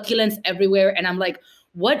succulents everywhere. And I'm like,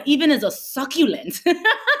 what even is a succulent? And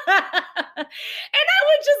I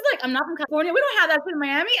was just like, I'm not from California. We don't have that in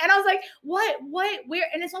Miami. And I was like, what, where?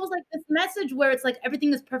 And it's almost like this message where it's like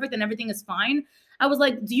everything is perfect and everything is fine. I was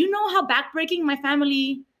like, do you know how backbreaking my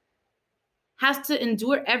family has to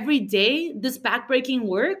endure every day, this backbreaking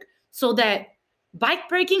work, so that bike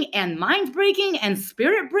breaking and mind breaking and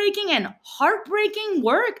spirit breaking and heartbreaking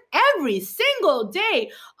work every single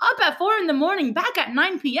day, up at 4 a.m, back at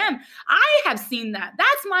 9 p.m. I have seen that.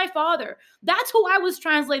 That's my father. That's who I was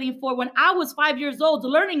translating for when I was 5 years old,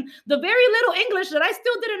 learning the very little English that I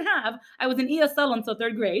still didn't have. I was in ESL until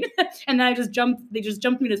 3rd grade. And then they just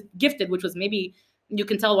jumped me to gifted, which was, maybe you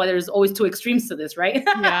can tell why there's always two extremes to this, right?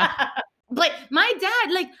 Yeah. But my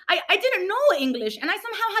dad, like, I didn't know English, and I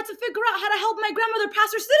somehow had to figure out how to help my grandmother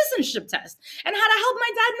pass her citizenship test, and how to help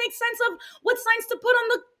my dad make sense of what signs to put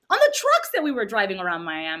on the trucks that we were driving around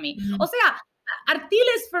Miami. Mhm. O sea,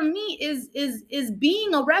 Artiles for me is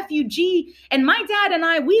being a refugee. And my dad and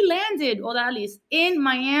I, we landed, Odalis, in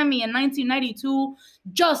Miami in 1992,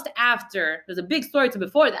 just after. There's a big story to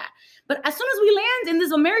before that. But as soon as we land in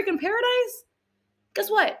this American paradise, guess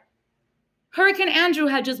what? Hurricane Andrew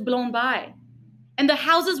had just blown by, and the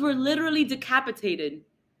houses were literally decapitated.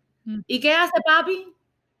 Mm. ¿Y qué hace papi?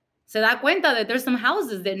 Se da cuenta that there's some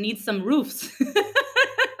houses that need some roofs.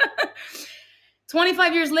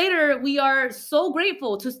 25 years later, we are so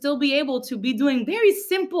grateful to still be able to be doing very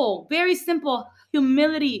simple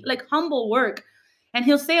humility, like humble work. And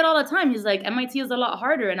he'll say it all the time. He's like, MIT is a lot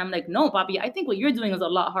harder. And I'm like, no, Bobby, I think what you're doing is a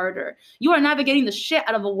lot harder. You are navigating the shit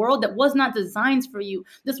out of a world that was not designed for you.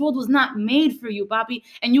 This world was not made for you, Bobby.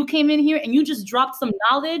 And you came in here and you just dropped some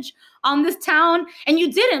knowledge on this town. And you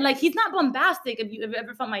didn't. Like, he's not bombastic. If you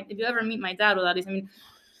ever meet my dad, I mean,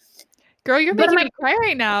 Girl, you're making me cry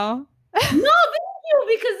right now. no, thank you,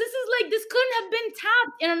 because this couldn't have been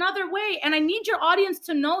tapped in another way. And I need your audience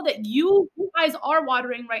to know that you guys are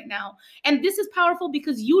watering right now. And this is powerful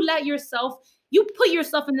because you put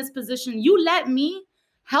yourself in this position. You let me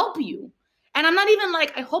help you. And I'm not even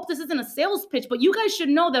like, I hope this isn't a sales pitch, but you guys should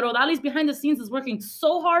know that Rodali's behind the scenes is working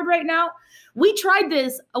so hard right now. We tried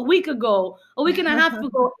this a week and a half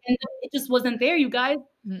ago, and it just wasn't there, you guys.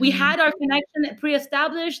 We had our connection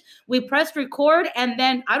pre-established. We pressed record, and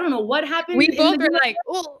then I don't know what happened. We both were like,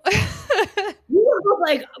 oh. We were both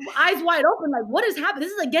like eyes wide open, like, what is happening?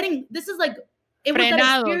 This is like it was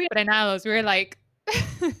that experience. Frenados. We were like,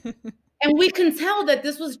 and we can tell that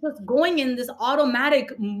this was just going in this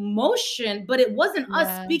automatic motion, but it wasn't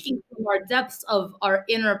us speaking from our depths of our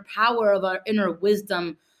inner power, of our inner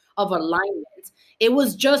wisdom, of alignment. It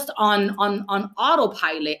was just on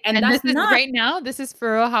autopilot. And that's this not is right now. This is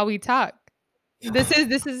for real how we talk. This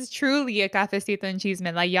is truly a cafecito and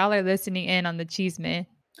chisme. Like, y'all are listening in on the chisme.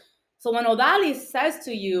 So when Odalis says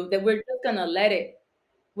to you that we're just gonna let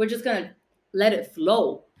it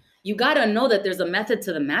flow, you gotta know that there's a method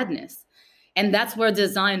to the madness. And that's where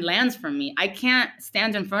design lands for me. I can't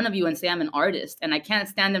stand in front of you and say I'm an artist. And I can't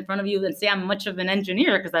stand in front of you and say I'm much of an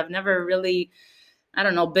engineer, because I've never really, I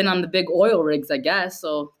don't know, been on the big oil rigs, I guess.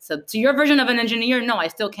 So to your version of an engineer, no, I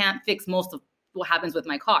still can't fix most of what happens with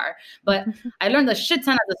my car. But I learned a shit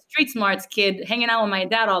ton as a street smarts kid, hanging out with my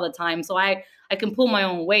dad all the time. So I can pull my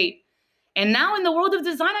own weight. And now in the world of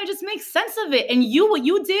design, I just make sense of it. And what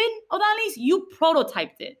you did, Odalis, you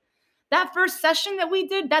prototyped it. That first session that we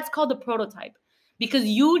did, that's called the prototype, because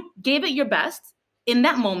you gave it your best in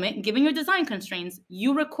that moment, given your design constraints.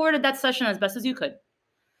 You recorded that session as best as you could.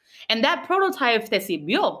 And that prototype te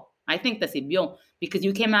sirvió. I think te sirvió, because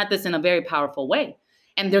you came at this in a very powerful way.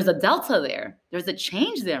 And there's a delta there. There's a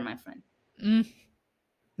change there, my friend.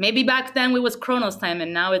 Maybe back then it was Chronos time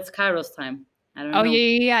and now it's Kairos time. I don't know. Oh,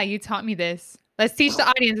 yeah. You taught me this. Let's teach the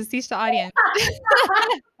audience.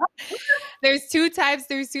 There's two types.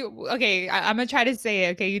 Okay, I'm going to try to say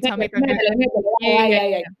it. Okay, you tell me if I'm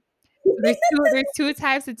Yeah. There's two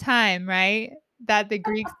types of time, right? That the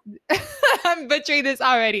Greeks, I'm butchering this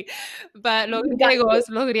already, but los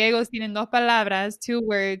griegos tienen dos palabras, two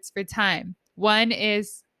words for time. One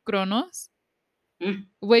is chronos,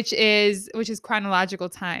 which is chronological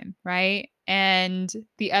time, right? And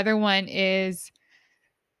the other one is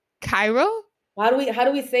Cairo. How do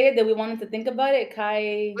we say it that we wanted to think about it?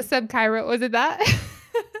 What's up, Cairo? Was it that?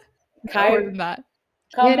 Cairo. Wasn't that?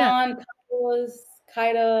 Come on, Kairos,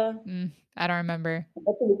 Kaira. I don't remember.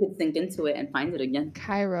 Hopefully we could sink into it and find it again.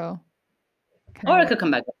 Cairo. Or it could come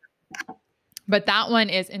back. But that one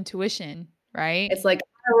is intuition, right? It's like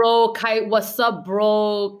Cairo, what's up,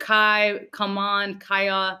 bro? Kai, come on,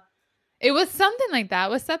 Kaya. It was something like that.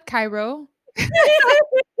 What's up, Cairo?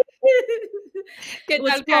 ¿Qué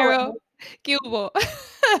tal, Cairo? ¿Qué hubo?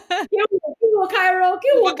 Kiwo, Cairo.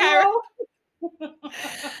 Kiwo, girl.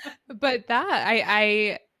 But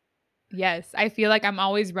yes, I feel like I'm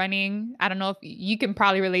always running. I don't know if you can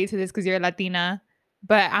probably relate to this because you're Latina,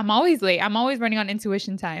 but I'm always late. I'm always running on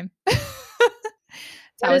intuition time. That's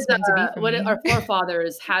how it's meant to be for me. Our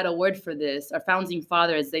forefathers had a word for this. Our founding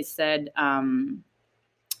fathers, they said,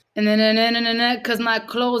 because my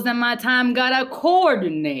clothes and my time gotta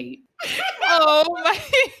coordinate. Oh my!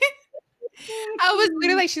 I was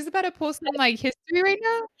literally like, she's about to post some like history right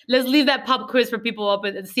now. Let's leave that pop quiz for people up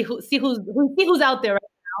and see who's out there right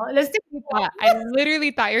now. Let's see. I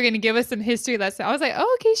literally thought you were gonna give us some history lesson. I was like,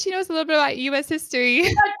 oh, okay, she knows a little bit about U.S. history.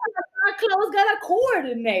 Our clothes gotta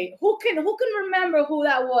coordinate. Who can remember who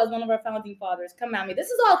that was? One of our founding fathers. Come at me. This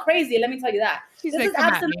is all crazy. Let me tell you that. She's this like, is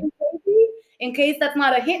absolutely crazy. In case that's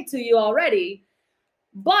not a hint to you already,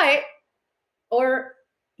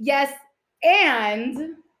 yes,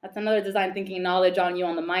 and that's another design thinking knowledge on you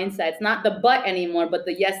on the mindset. It's not the but anymore, but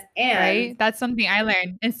the yes and. Right? That's something I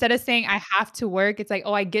learned. Instead of saying I have to work, it's like,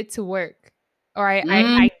 oh, I get to work. Or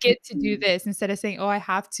I get to do this, instead of saying, oh, I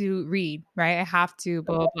have to read, right? I have to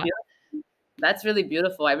blah, blah, blah. That's really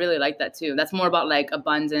beautiful. I really like that too. That's more about like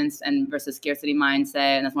abundance and versus scarcity mindset.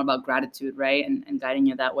 And that's more about gratitude, right? And guiding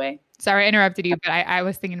you that way. Sorry, I interrupted you, but I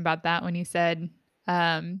was thinking about that when you said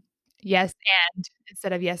yes and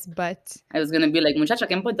instead of yes but. I was gonna be like, muchacha,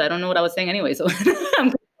 ¿qué importa? I don't know what I was saying anyway. So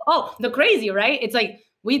the crazy, right? It's like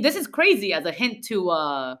this is crazy as a hint to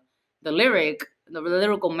the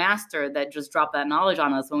lyrical master that just dropped that knowledge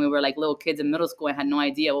on us when we were like little kids in middle school and had no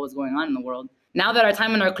idea what was going on in the world. Now that our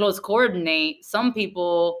time and our clothes coordinate, some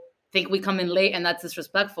people think we come in late and that's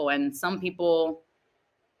disrespectful, and some people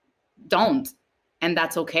don't, and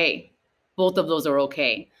that's okay. Both of those are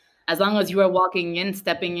okay. As long as you are walking in,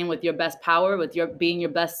 stepping in with your best power, with your being your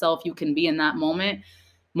best self you can be in that moment.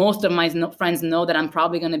 Most of my friends know that I'm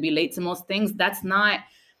probably going to be late to most things. That's not,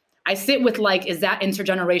 I sit with like, is that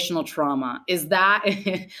intergenerational trauma? Is that,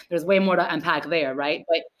 there's way more to unpack there, right?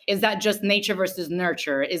 But is that just nature versus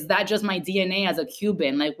nurture? Is that just my DNA as a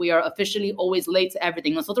Cuban? Like we are officially always late to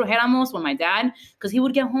everything. Nosotros éramos when my dad, because he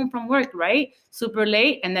would get home from work, right? Super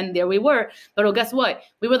late. And then there we were. But guess what?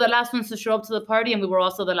 We were the last ones to show up to the party, and we were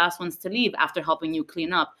also the last ones to leave after helping you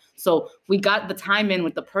clean up. So we got the time in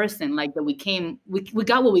with the person, like that we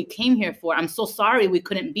got what we came here for. I'm so sorry we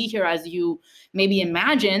couldn't be here as you maybe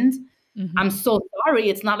imagined. Mm-hmm. I'm so sorry.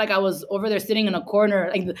 It's not like I was over there sitting in a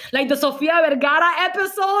corner, like the Sofia Vergara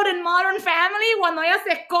episode in Modern Family, cuando ella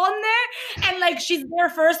se esconde, and like she's there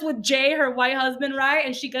first with Jay, her white husband, right?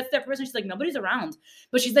 And she gets there first, and she's like, nobody's around,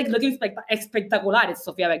 but she's like looking espectacular. It's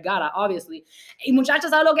Sofia Vergara, obviously. Y muchacha,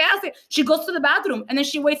 ¿sabe lo que hace? She goes to the bathroom, and then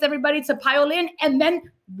she waits everybody to pile in, and then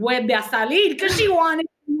vuelve a salir because she wanted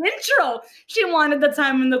the intro. She wanted the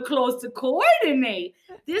time and the clothes to coordinate.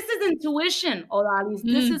 This is intuition, Odalis.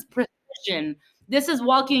 This is precision. This is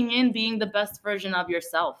walking in being the best version of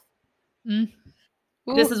yourself.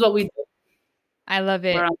 This is what we do. I love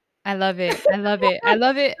it. I love it. I love it. I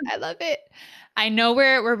love it. I love it. I know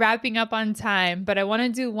we're wrapping up on time, but I want to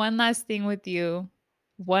do one last thing with you.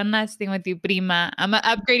 One last thing with you, prima. I'm going to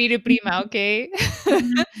upgrade you to prima, okay?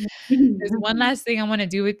 There's one last thing I want to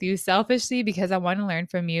do with you selfishly because I want to learn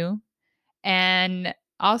from you. And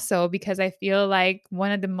also because I feel like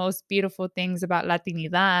one of the most beautiful things about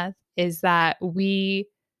Latinidad is that we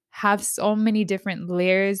have so many different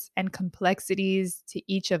layers and complexities to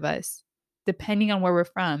each of us, depending on where we're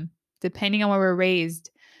from, depending on where we're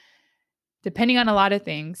raised, depending on a lot of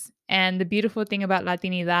things. And the beautiful thing about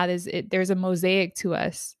Latinidad is there's a mosaic to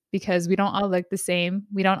us because we don't all look the same.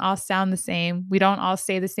 We don't all sound the same. We don't all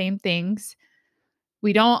say the same things.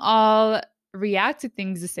 We don't all react to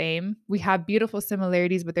things the same. We have beautiful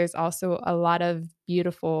similarities, but there's also a lot of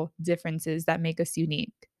beautiful differences that make us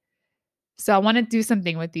unique. So I want to do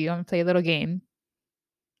something with you. I'm going to play a little game.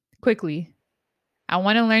 Quickly. I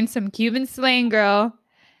want to learn some Cuban slang, girl.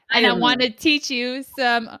 And I want to teach you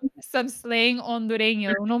some slang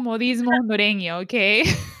hondureño, uno modismo hondureño, okay?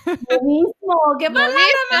 Modismo, ¿qué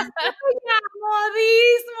palabra más tuya?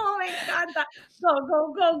 Modismo, me encanta.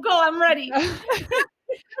 Go, I'm ready.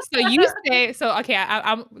 So you say, okay,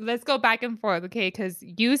 I'm let's go back and forth, okay? Because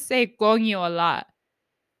you say coño a lot.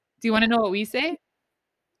 Do you want to know what we say?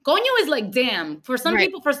 Coño is like damn. For some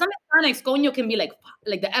people, for some Hispanics, coño can be like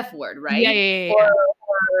the F word, right? Yeah. Or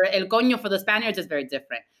el coño for the Spaniards is very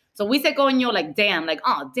different. So we say coño like damn, like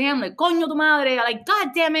oh damn, like coño tu madre, like god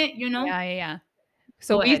damn it, you know? Yeah.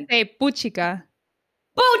 So we say puchica.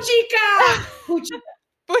 Puchica.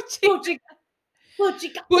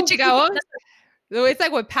 Puchica. So it's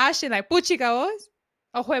like with passion, like puchica vos.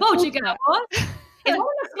 Puchica vos. Is that an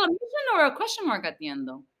exclamation or a question mark at the end,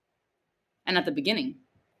 though? And at the beginning.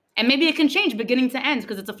 And maybe it can change beginning to end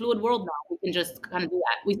because it's a fluid world now. We can just kind of do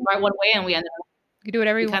that. We start one way and we end up. You do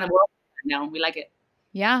whatever We you kind want. of work now. We like it.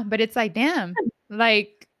 Yeah, but it's like, damn,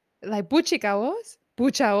 like puchicavos,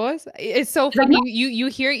 puchavos. It's so It's like, funny. no,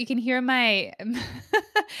 You can hear my.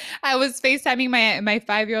 I was FaceTiming my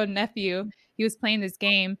 5-year-old nephew. He was playing this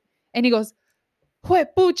game, and he goes, "Hue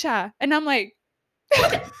pucha," and I'm like,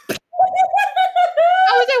 I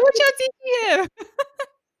was like, "What y'all teaching him?"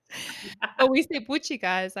 But we say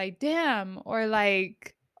puchica. It's like, damn, or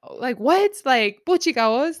like what? Like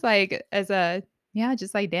puchicavos, like as a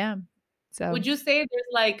just like damn. So would you say there's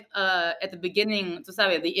like at the beginning, tú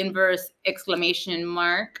sabes, the inverse exclamation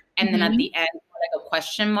mark, and then at Mhm. the end like a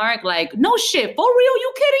question mark, like no shit, for real,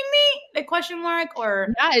 you kidding me? Like question mark or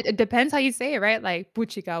Yeah, it depends how you say it, right? Like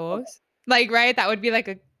puchicavos. Like, right? That would be like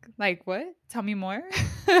a like what? Tell me more.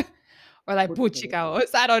 Or like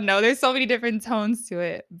puchicavos. I don't know. There's so many different tones to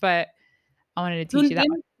it, but I wanted to teach you that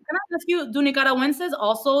one. Can I ask you, do Nicaraguenses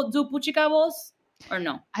also do puchicabos or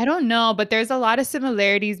no? I don't know, but there's a lot of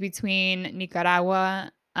similarities between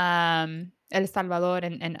Nicaragua, El Salvador,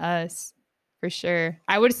 and us for sure.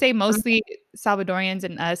 I would say mostly Salvadorians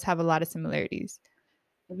and us have a lot of similarities.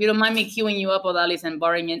 If you don't mind me queuing you up, Odalis, and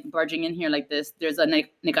barging in here like this, there's a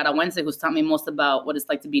Nicaraguense who's taught me most about what it's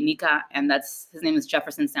like to be Nica, and his name is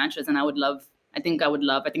Jefferson Sanchez, and I think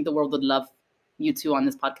the world would love you two on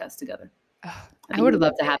this podcast together. Ugh, I I think would we'd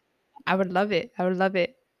love love to it. have. I would love it. I would love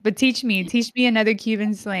it. But teach me another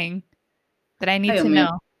Cuban slang that I need Ay, to Dios mío.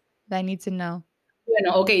 know. That I need to know.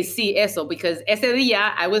 Bueno, okay, sí, eso, because ese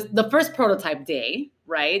día I was the first prototype day,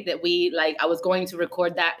 right? That I was going to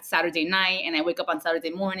record that Saturday night, and I wake up on Saturday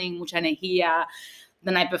morning, mucha energía,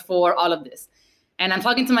 the night before, all of this. And I'm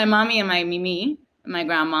talking to my mommy and my Mimi, my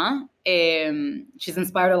grandma. She's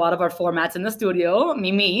inspired a lot of our formats in the studio.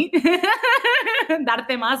 Mimi.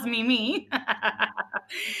 Darte más, Mimi.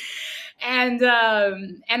 And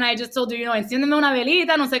I just told her, enciéndeme una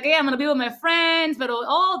velita, no sé qué, I'm going to be with my friends, pero,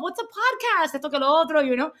 what's a podcast? Esto que lo otro,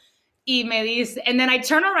 Y me dice, and then I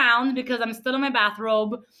turn around because I'm still in my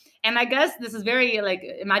bathrobe. And I guess this is very,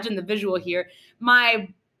 imagine the visual here. My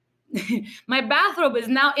bathrobe is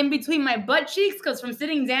now in between my butt cheeks because from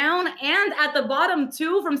sitting down, and at the bottom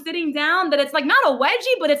too from sitting down, that it's like not a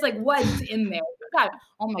wedgie, but it's like wedged in there. God,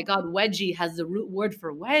 oh my God, wedgie has the root word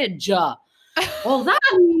for wedge. Oh, that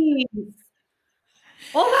means.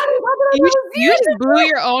 You just blew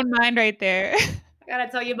your own mind right there. I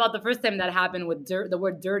gotta tell you about the first time that happened with the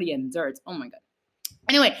word dirty and dirt. Oh my God.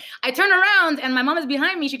 Anyway, I turn around and my mom is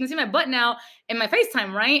behind me. She can see my butt now in my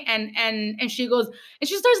FaceTime, right? And she goes, and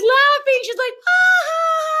she starts laughing. She's like,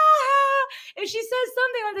 ah, and she says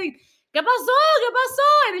something. I'm like, ¿qué pasó? ¿Qué pasó?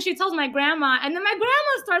 And then she tells my grandma, and then my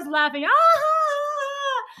grandma starts laughing.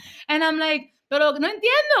 Ah, and I'm like, pero no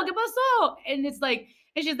entiendo, ¿qué pasó? And it's like,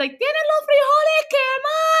 and she's like, tienen los frijoles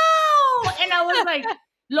quemados. And I was like,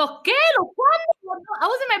 ¿los qué? ¿Los cuándo? I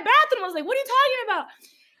was in my bathroom. I was like, what are you talking about?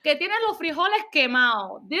 Que tienen los frijoles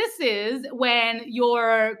quemados. This is when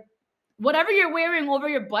whatever you're wearing over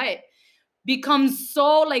your butt becomes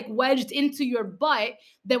so like wedged into your butt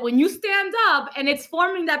that when you stand up and it's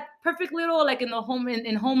forming that perfect little, like in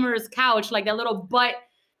Homer's couch, like that little butt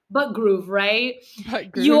groove, right?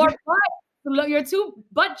 Butt groove. Your two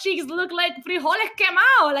butt cheeks look like frijoles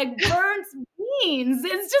quemados, like burnt beans.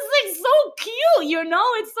 It's just like so cute,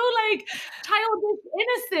 It's so like childish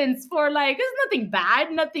innocence for like, it's nothing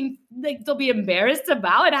bad, nothing like to be embarrassed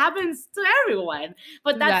about. It happens to everyone.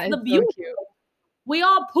 But that's the beauty. So cute. We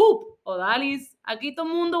all poop. Odalis, aquí todo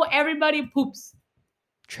mundo, everybody poops.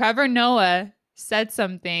 Trevor Noah said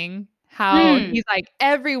something, how he's like,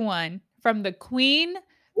 everyone from the queen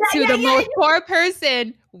to the most poor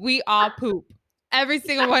person, we all poop. Every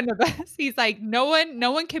single one of us. He's like, no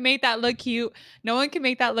one can make that look cute. No one can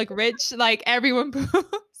make that look rich. Like everyone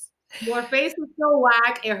poops. Your face is so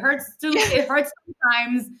whack. It hurts too. It hurts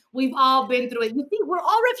sometimes. We've all been through it. You see, we're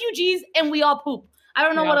all refugees and we all poop. I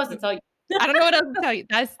don't know what else to tell you. I don't know what else to tell you.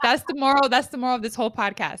 That's the moral. That's the moral of this whole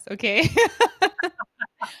podcast. Okay.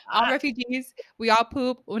 All refugees, we all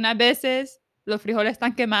poop. Unas veces, los frijoles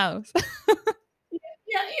están quemados.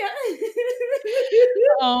 Yeah.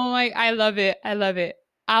 Oh my! I love it. I love it.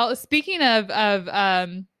 Speaking of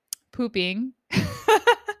pooping,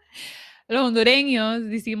 los hondureños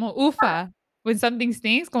decimos ufa when something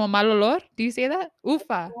stinks, como mal olor. Do you say that?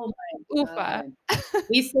 Ufa. Oh my Ufa. God.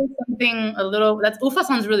 We say something a little. That's ufa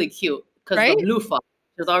sounds really cute because Right? the lufa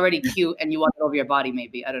is already cute, and you want it over your body.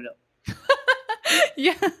 Maybe I don't know.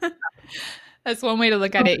 Yeah, that's one way to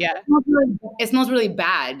look at it. Yeah, It smells really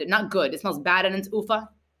bad. Not good. It smells bad, and it's ufa.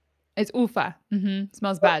 It's ufa.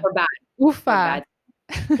 Smells bad. Or bad. Ufa. Or bad.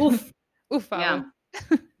 Oof. Ufa. Yeah.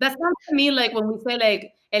 That sounds to me like when we say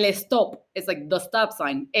like el stop, it's like the stop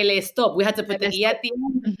sign. El stop. We had to put the E at the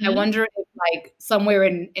end. I wonder if like somewhere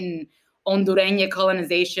in Hondureña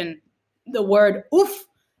colonization, the word oof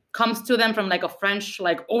comes to them from like a French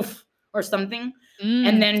like oof or something.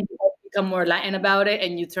 And then you become more Latin about it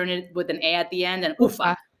and you turn it with an A at the end and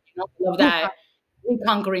ufa. You know, I love that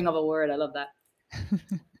reconquering of a word. I love that.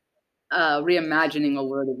 Reimagining a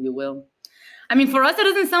word, if you will. I mean, for us, it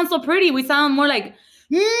doesn't sound so pretty. We sound more like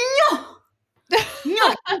no,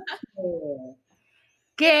 no.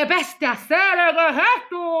 ¡Qué bestia hacer! ¿Qué es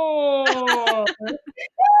esto?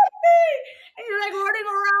 And you're like running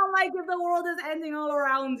around like if the world is ending all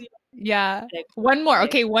around you. Yeah. One more.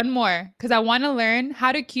 Okay, one more. Because I want to learn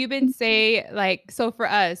how do Cubans say, like, so for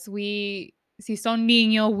us, si son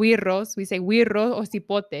niños, huirros, we say huirro o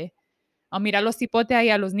cipote. O mira los cipote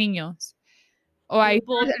ahí a los niños. Or el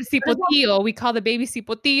cipotillo, we call the baby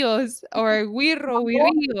cipotillos. Or huirro,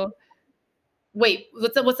 huirrillo. Wait,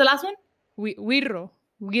 what's the last one? Huirro.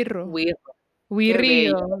 Huirro.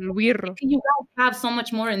 Huirrillo. You guys have so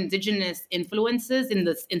much more indigenous influences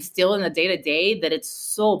instilled in the day-to-day that it's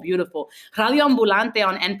so beautiful. Radio Ambulante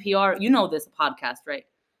on NPR, you know this podcast, right?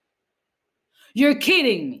 You're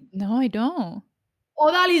kidding me. No, I don't.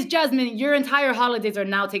 Odalis Jasmine, your entire holidays are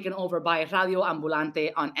now taken over by Radio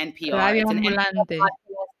Ambulante on NPR. Radio it's Ambulante.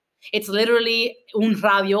 It's literally un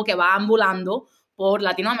radio que va ambulando por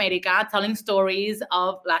Latinoamérica, telling stories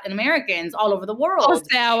of Latin Americans all over the world. O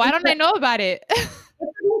sea, why don't I know about it?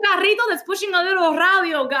 Un carrito that's pushing a little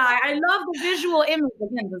radio guy. I love the visual image,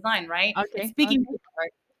 again, design, right? Okay. It's speaking to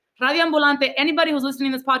heart. Radio Ambulante, anybody who's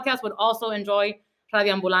listening to this podcast would also enjoy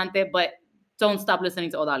Radio Ambulante, but don't stop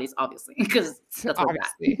listening to Odalis, obviously, because that's what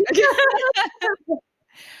obviously.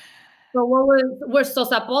 So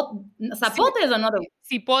zapote is another word.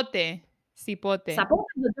 Cipote. Zapote is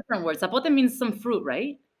a different word. Zapote means some fruit,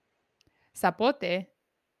 right? Zapote.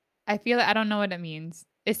 I feel like I don't know what it means.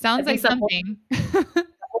 It sounds like something. Zapote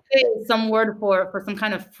is some word for some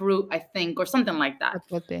kind of fruit, I think, or something like that.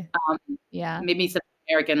 Zapote. Yeah. Maybe it's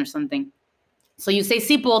American or something. So you say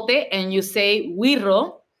cipote and you say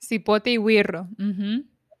huirro. Cipote y huirro.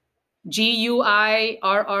 Guirro.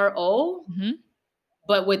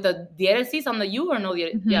 But with the diéresis on the U or no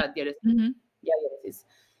diéresis? Yeah, diéresis. Yeah, diéresis.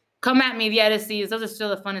 Come at me, diéresis. Those are still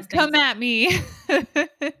the funnest things. Come at me.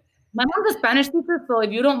 My mom's a Spanish teacher, so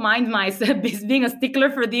if you don't mind my being a stickler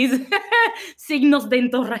for these signos de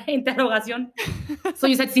interrogación. So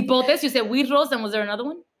you said cipotes, you said huirros, and was there another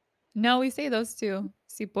one? No, we say those two.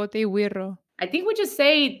 Cipote y huirro. I think we just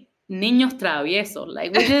say niños traviesos.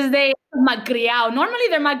 Like, we just say malcriado. Normally,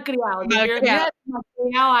 they're malcriados.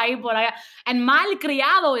 And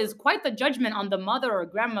malcriado is quite the judgment on the mother or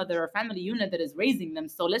grandmother or family unit that is raising them.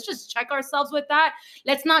 So let's just check ourselves with that.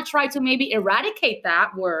 Let's not try to maybe eradicate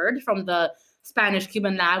that word from the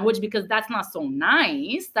Spanish-Cuban language because that's not so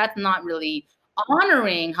nice. That's not really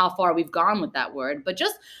honoring how far we've gone with that word. But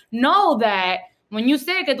just know that when you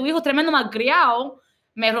say que tu hijo es tremendo malcriado,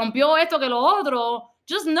 me rompió esto que lo otro,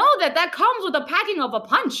 just know that comes with the packing of a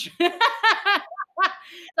punch.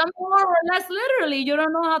 Some more or less literally. You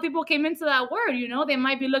don't know how people came into that word, you know? They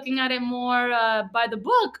might be looking at it more by the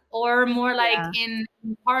book or more like in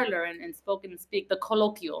parlor and spoken and speak, the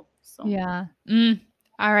colloquial. So. Yeah.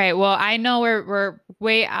 All right. Well, I know we're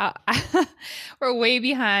way out. We're way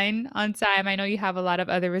behind on time. I know you have a lot of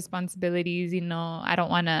other responsibilities. You know, I don't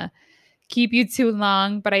want to keep you too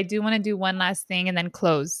long, but I do want to do one last thing and then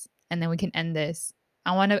close, and then we can end this.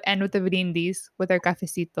 I want to end with the brindis, with our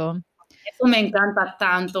cafecito. Eso me encanta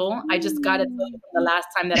tanto. I just got to tell you from the last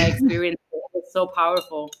time that I experienced it. It's so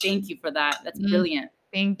powerful. Thank you for that. That's brilliant.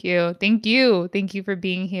 Thank you. Thank you for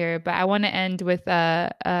being here. But I want to end with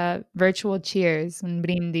a virtual cheers, un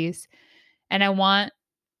brindis. And I want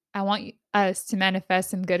us to manifest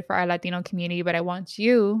some good for our Latino community, but I want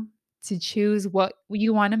you to choose what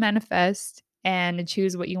you want to manifest and to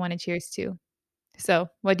choose what you want to cheers to. So,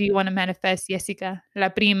 what do you want to manifest, Jessica? La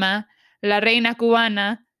prima, la reina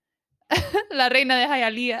cubana, la reina de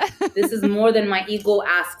Hialeah. This is more than my ego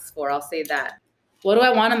asks for, I'll say that. What do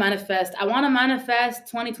I want to manifest? I want to manifest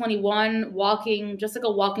 2021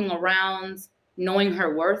 Jessica walking around, knowing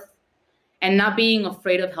her worth and not being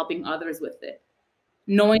afraid of helping others with it.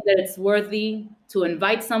 Knowing that it's worthy to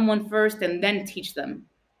invite someone first and then teach them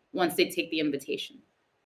once they take the invitation.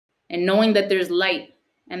 And knowing that there's light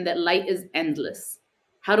and that light is endless.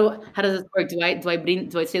 How does this work? Do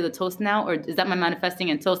I say the toast now, or is that my manifesting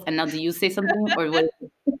and toast? And now do you say something, or what?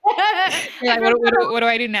 What do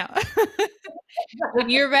I do now? When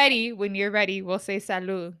you're ready, we'll say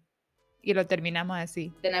salud. Y lo terminamos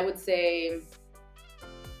así. Then I would say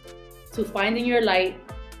to finding your light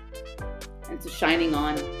and to shining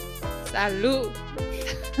on. Salud.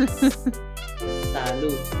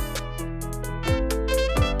 Salud.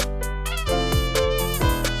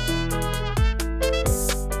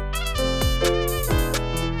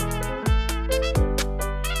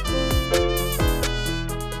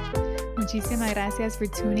 Muchísimas gracias for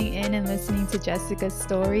tuning in and listening to Jessica's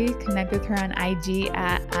story. Connect with her on IG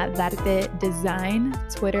at Darte Design,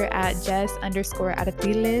 Twitter at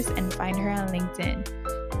Jess_Artiles, and find her on LinkedIn.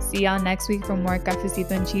 See y'all next week for more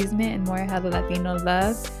Cafecito and Chisme and more Hella Latino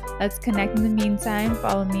love. Let's connect in the meantime.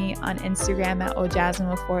 Follow me on Instagram at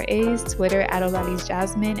Ojasmine with 4 A's, Twitter at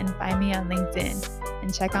OlalisJasmine, and find me on LinkedIn.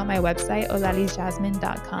 And check out my website,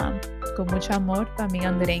 olalisjasmine.com. Con mucho amor, tu amiga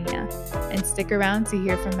hondureña. And stick around to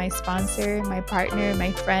hear from my sponsor, my partner,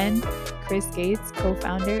 my friend, Chris Gates,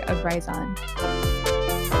 co-founder of Rise On.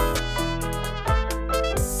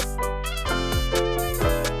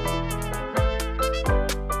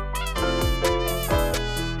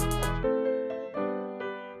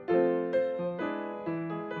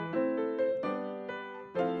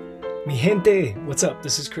 Mi gente, what's up?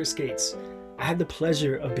 This is Chris Gates. I had the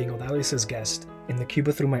pleasure of being Odalis's guest in the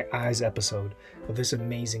Cuba Through My Eyes episode of this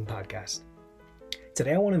amazing podcast.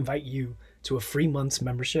 Today I want to invite you to a free month's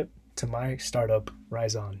membership to my startup,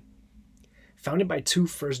 Rise On. Founded by two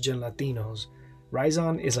first-gen Latinos, Rise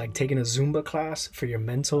On is like taking a Zumba class for your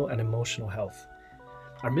mental and emotional health.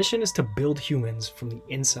 Our mission is to build humans from the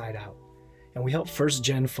inside out, and we help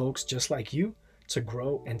first-gen folks just like you to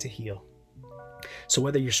grow and to heal. So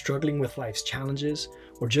whether you're struggling with life's challenges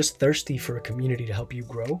or just thirsty for a community to help you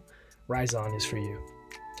grow, Rise On is for you.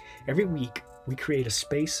 Every week, we create a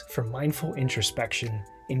space for mindful introspection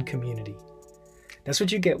in community. That's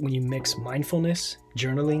what you get when you mix mindfulness,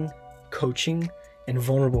 journaling, coaching, and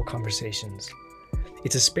vulnerable conversations.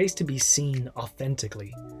 It's a space to be seen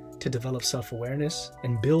authentically, to develop self-awareness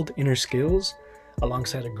and build inner skills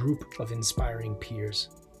alongside a group of inspiring peers.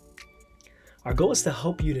 Our goal is to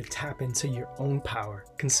help you to tap into your own power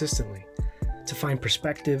consistently, to find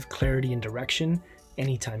perspective, clarity, and direction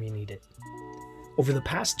anytime you need it. Over the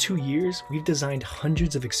past 2 years, we've designed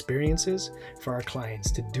hundreds of experiences for our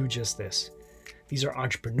clients to do just this. These are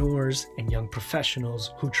entrepreneurs and young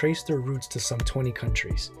professionals who trace their roots to some 20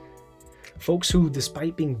 countries. Folks who,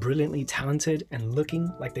 despite being brilliantly talented and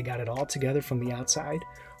looking like they got it all together from the outside,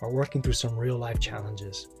 are working through some real-life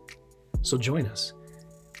challenges. So join us.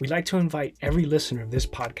 We'd like to invite every listener of this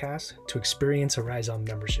podcast to experience a Rise On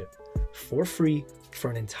membership for free for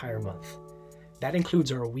an entire month. That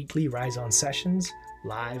includes our weekly Rise On sessions,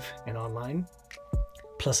 live and online,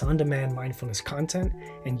 plus on-demand mindfulness content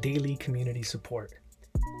and daily community support.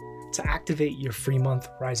 To activate your free month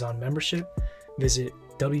Rise On membership, visit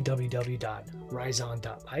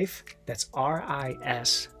www.riseon.life. That's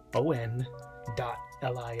RISON.LIFE.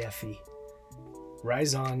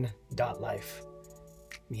 riseon.life.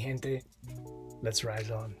 Mi gente, let's rise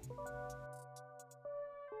on.